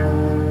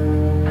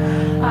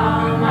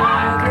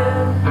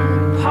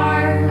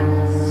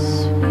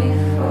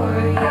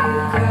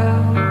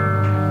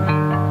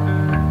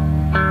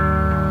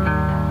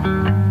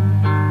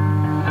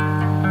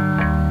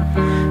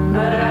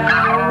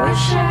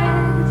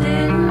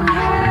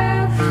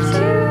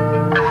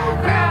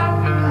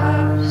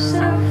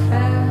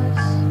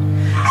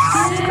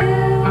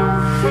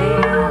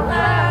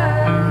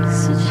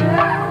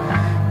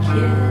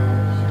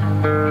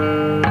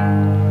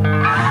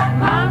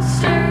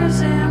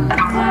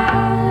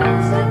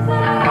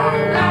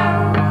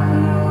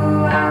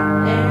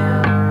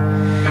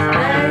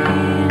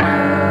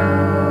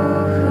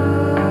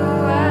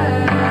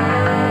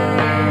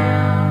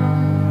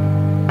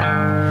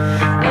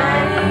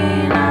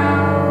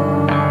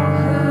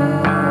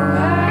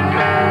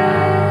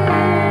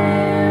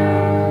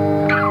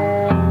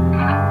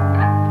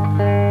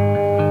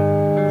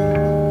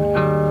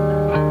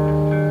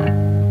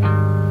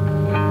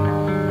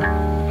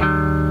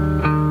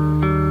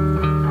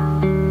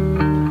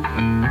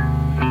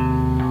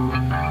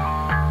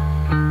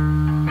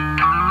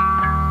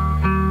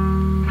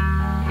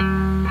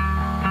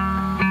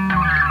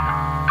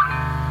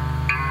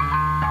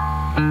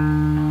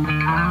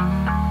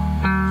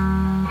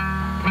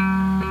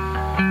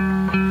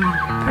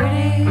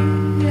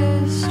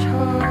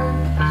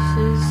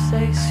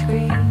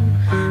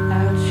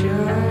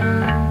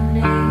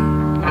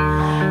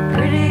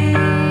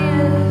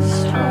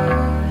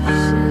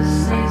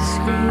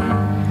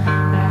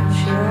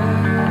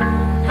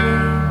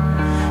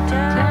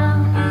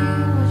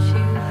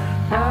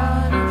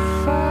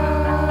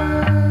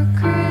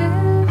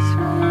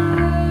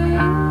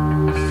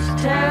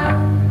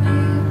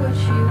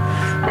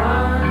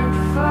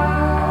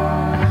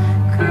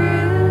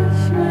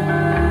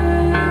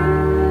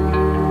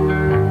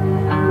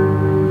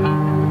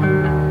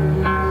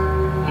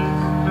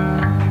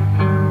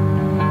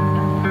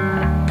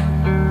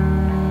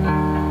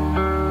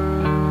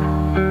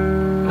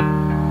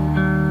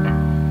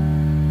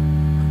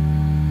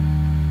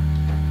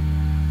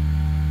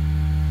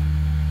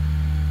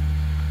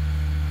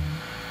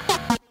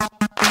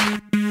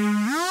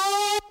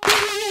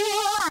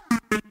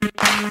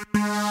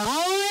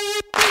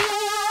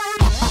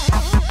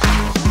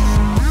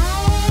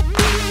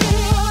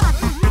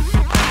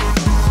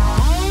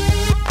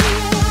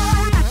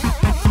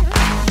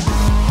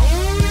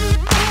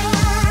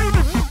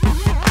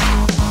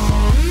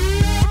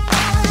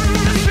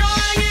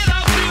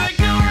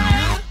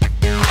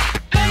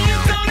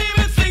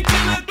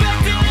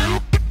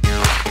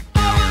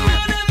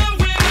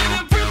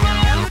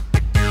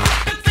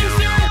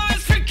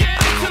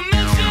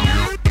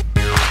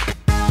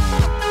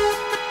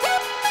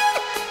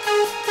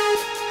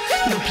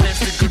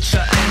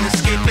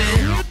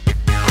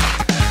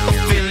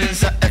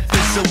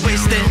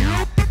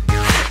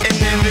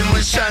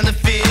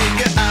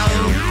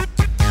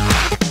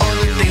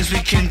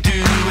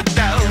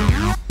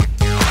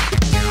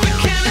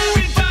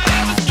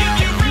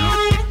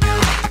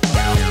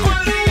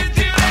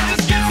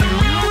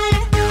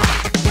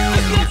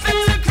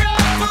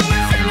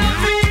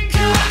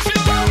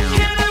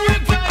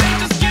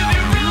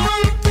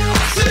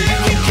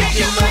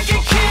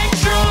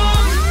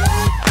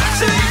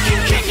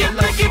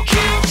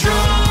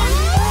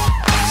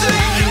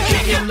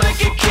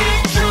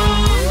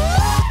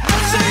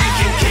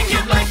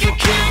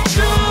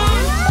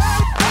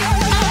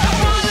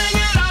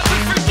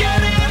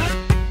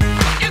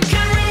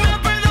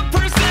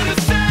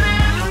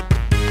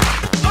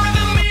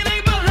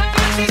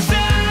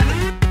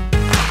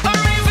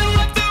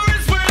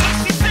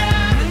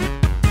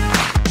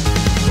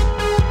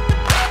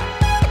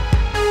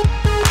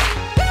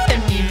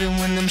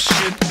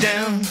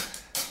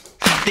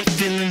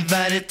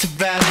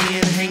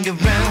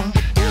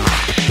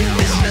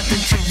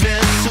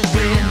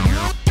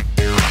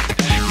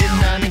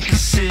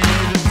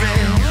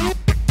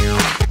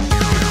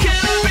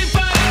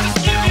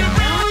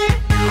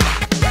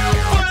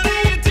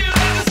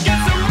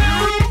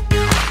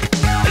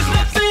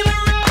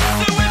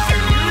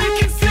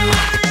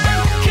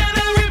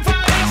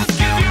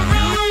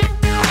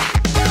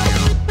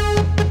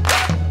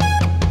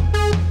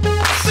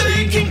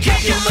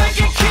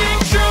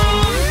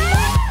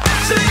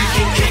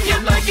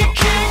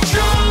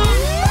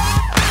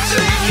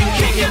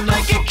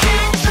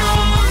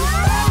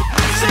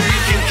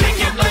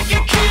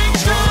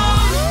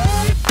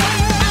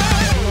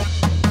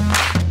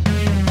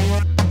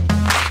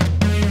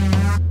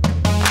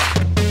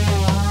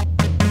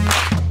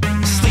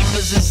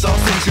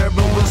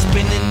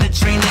spinning the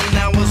train and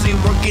hours we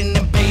working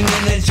and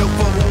payment. A joke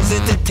for who's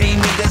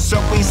entertainment. That's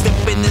surf we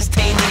slipping this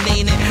tainted,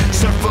 ain't it?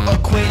 Surf for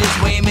equators,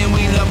 wayman.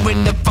 We love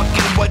when the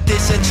fucking what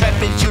this a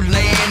trap is you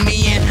laying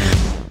me in.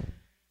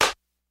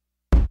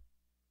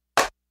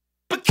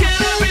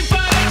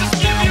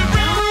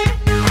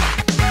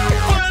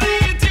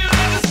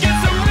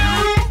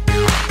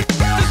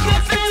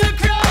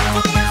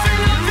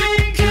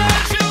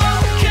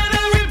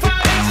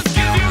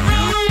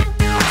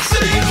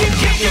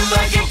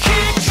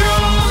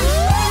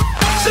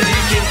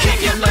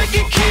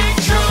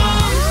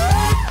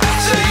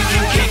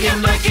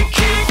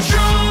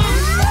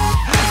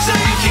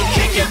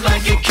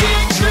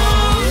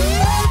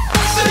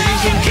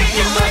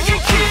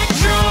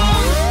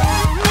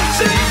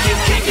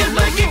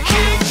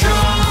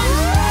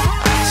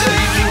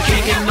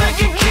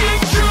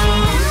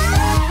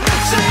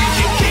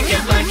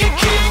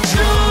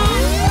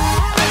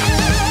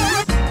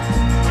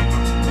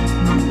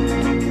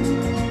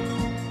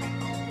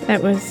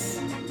 That was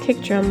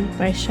Kick Drum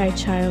by Shy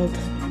Child.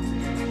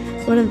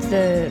 One of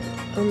the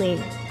only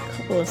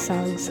couple of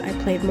songs I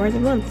played more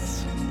than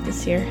once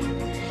this year.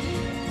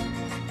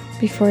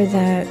 Before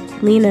that,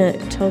 Lena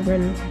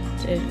Tobrin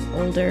did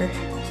Older.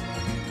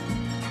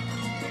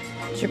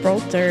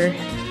 Gibraltar.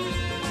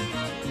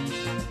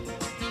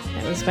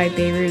 That was by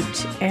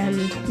Beirut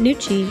and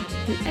Nucci.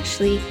 And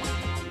actually,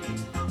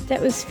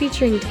 that was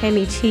featuring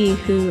Tammy T,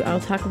 who I'll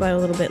talk about a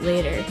little bit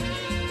later.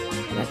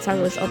 That song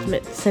was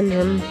Ultimate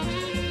Syndrome.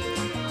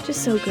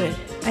 Just so good.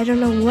 I don't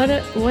know what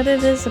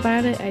it is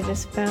about it. I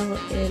just fell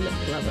in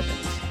love with it.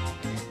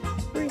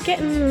 We're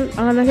getting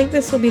on. I think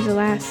this will be the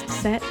last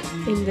set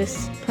in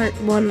this part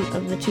 1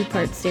 of the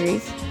 2-part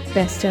series,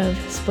 Best of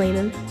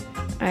Splainin'.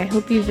 I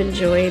hope you've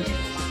enjoyed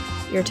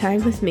your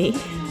time with me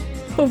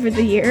over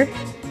the year.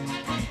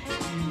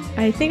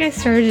 I think I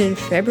started in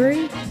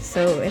February,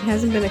 so it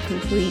hasn't been a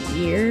complete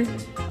year.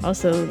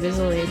 Also, there's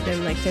only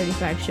been like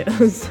 35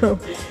 shows, so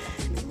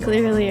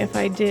clearly if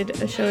I did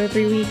a show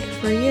every week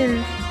for a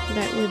year,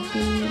 that would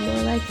be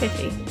more like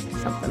 50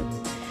 something.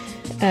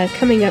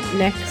 Coming up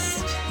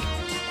next,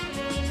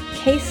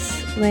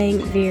 Case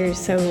Lang Veers.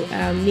 So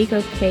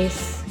Nico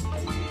Case,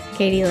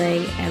 Katie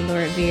Lang, and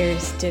Laura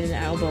Veers did an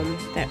album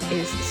that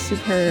is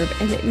superb,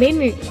 and it made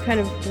me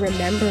kind of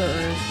remember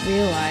or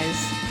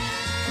realize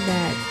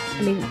that,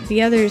 I mean,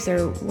 the others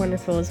are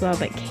wonderful as well,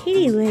 but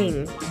Katie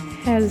Lang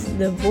has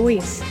the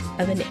voice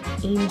of an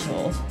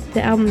angel.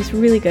 The album's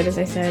really good, as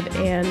I said,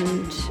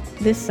 and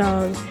this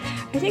song,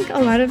 I think a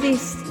lot of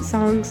these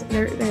songs,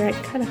 they're like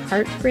kind of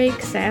heartbreak,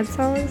 sad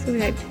songs. I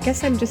mean, I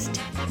guess I'm just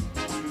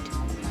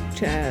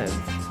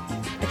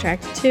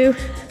attracted to.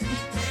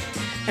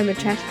 I'm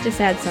attracted to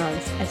sad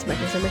songs as much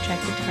as I'm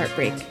attracted to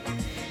heartbreak.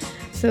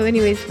 So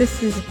anyways,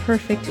 this is a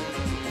perfect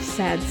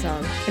sad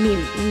song. I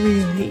mean,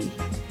 really.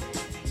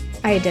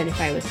 I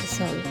identify with the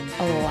song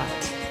a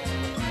lot.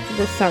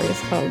 This song is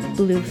called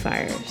Blue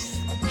Fires.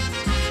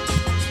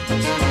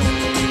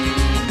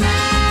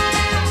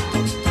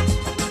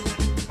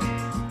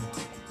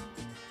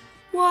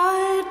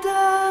 Why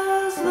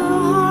does the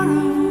heart of a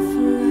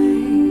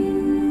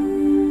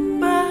flame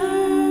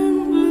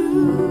burn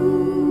blue?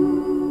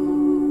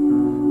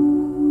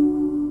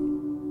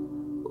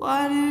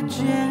 Why do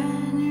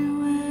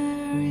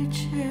January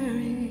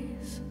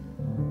cherries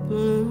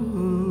bloom?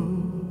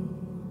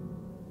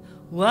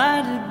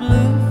 Why did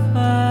blue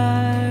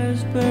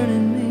fires burn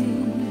in me?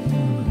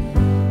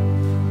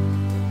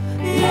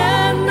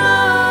 Yeah,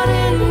 not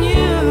in you.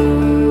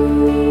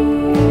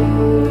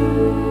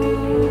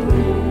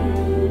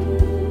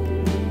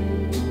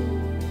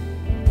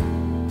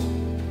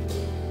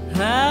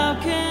 How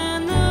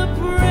can the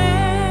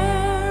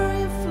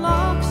prairie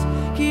flocks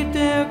keep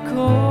their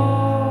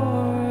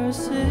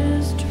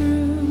courses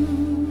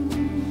true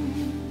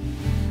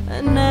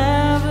and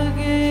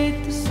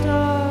navigate the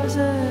stars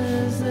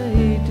as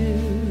they do?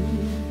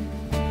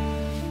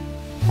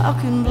 How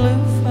can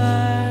blue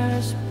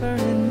fires burn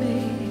in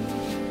me?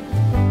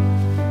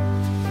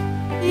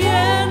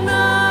 Yeah,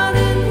 not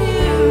in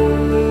you.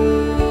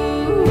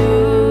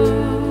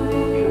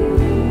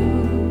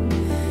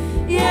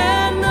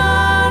 Yeah,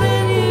 not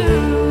in you.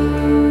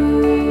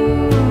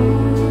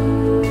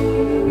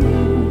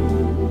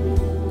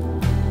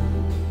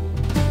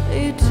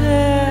 You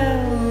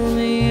tell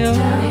me you're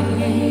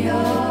here,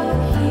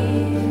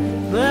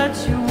 but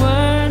your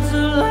words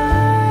are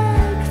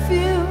like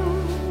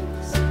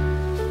fumes.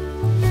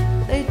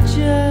 They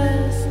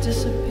just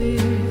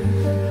disappear.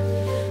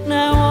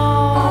 Now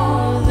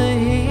all the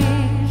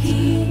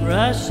heat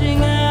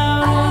rushing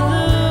out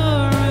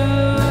of the room.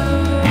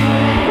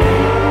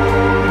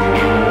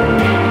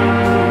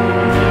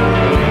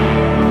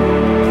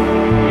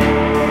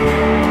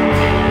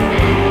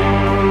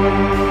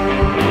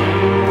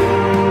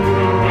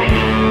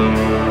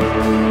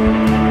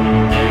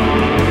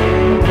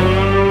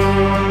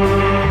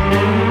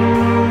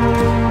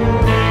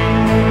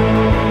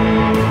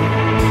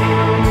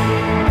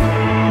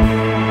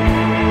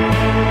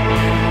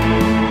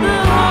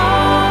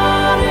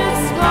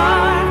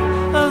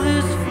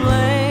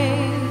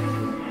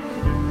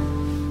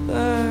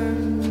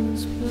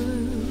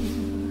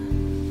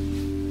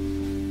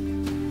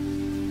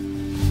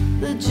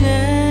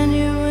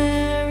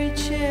 January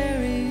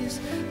cherries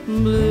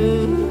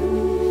blue.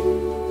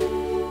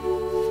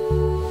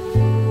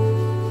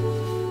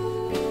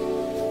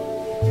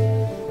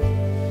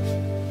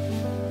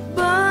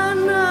 But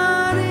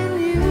not in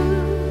you.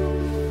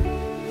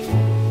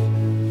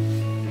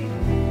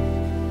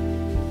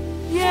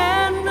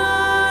 Yeah,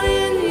 not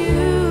in you.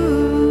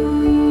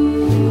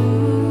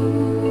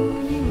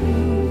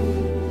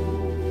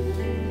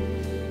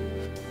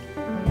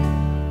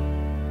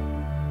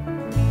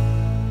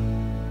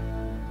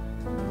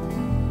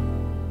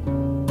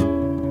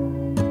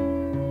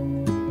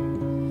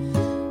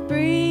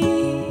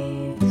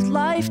 Breathe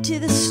life to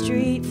the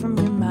street from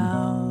your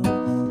mouth.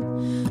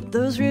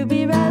 Those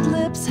ruby red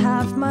lips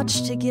have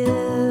much to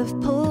give.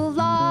 Pull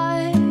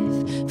life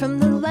from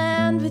the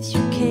land with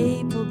your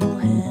capable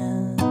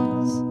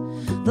hands.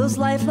 Those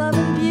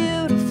life-loving,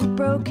 beautiful,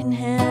 broken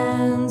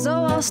hands.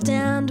 Oh, I'll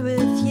stand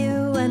with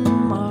you and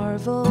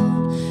marvel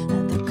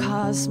at the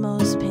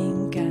cosmos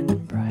pink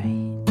and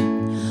bright.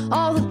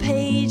 All the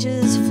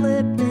pages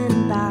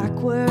flipping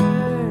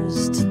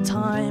backwards to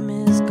time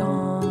is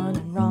gone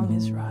and wrong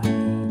is right.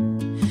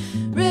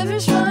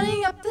 Rivers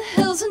running up the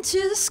hills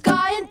into the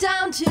sky and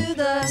down to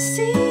the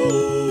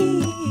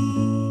sea,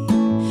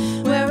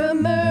 where a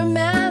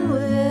merman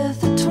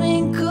with a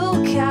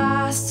twinkle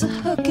casts a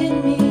hook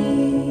in me.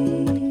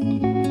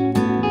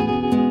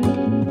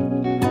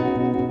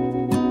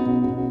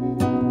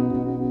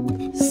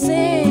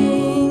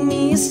 Sing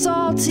me a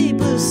salty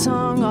blue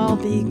song, I'll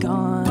be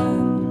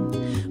gone,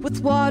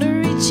 with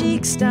watery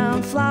cheeks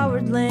down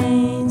flowered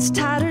lanes,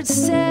 tattered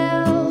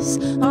sails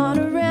on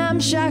a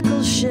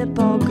ramshackle ship.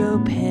 I'll go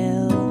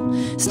pale,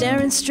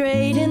 staring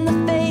straight in the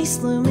face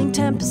looming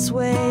tempest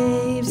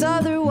waves.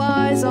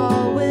 Otherwise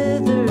I'll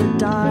wither,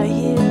 die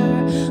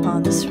here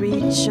on this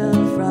reach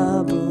of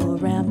rubble,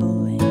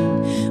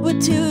 rambling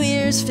with 2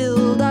 ears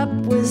filled up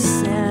with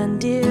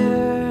sand deer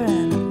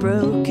and a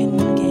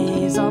broken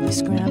gaze. I'll be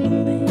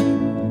scrambling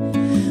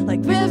like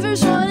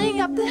rivers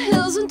running up the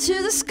hills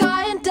into the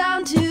sky and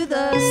down to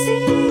the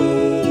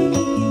sea,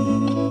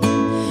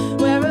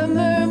 where a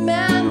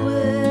merman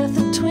with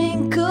a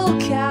twinkle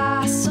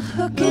casts a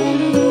hook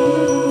in me.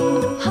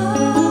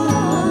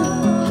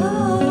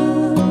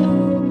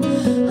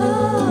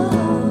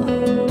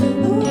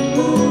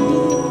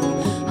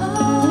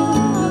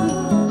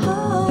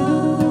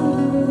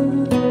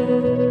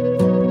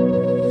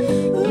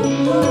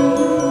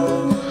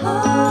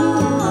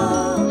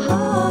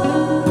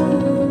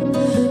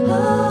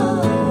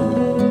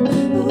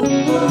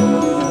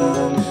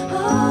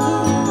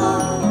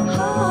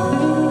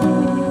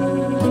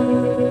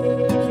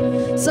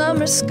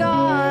 Summer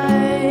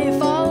sky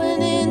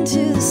falling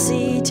into the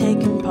sea,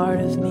 taking part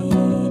of me.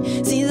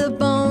 See the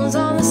bones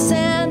on the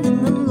sand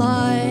in the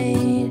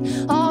light.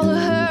 All the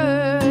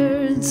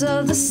herds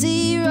of the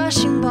sea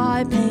rushing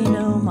by, pay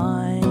no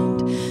mind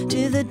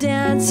to the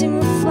dancing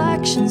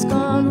reflections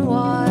gone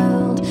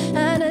wild.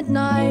 And at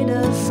night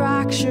a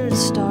fractured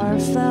star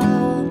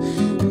fell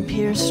and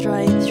pierced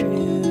right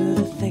through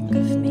the thick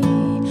of me.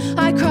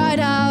 I cried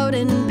out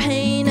in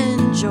pain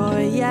and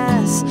joy,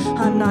 yes,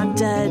 I'm not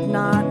dead,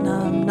 not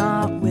numb,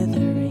 not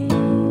withering,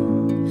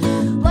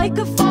 like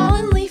a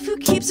fallen leaf who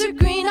keeps her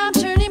green.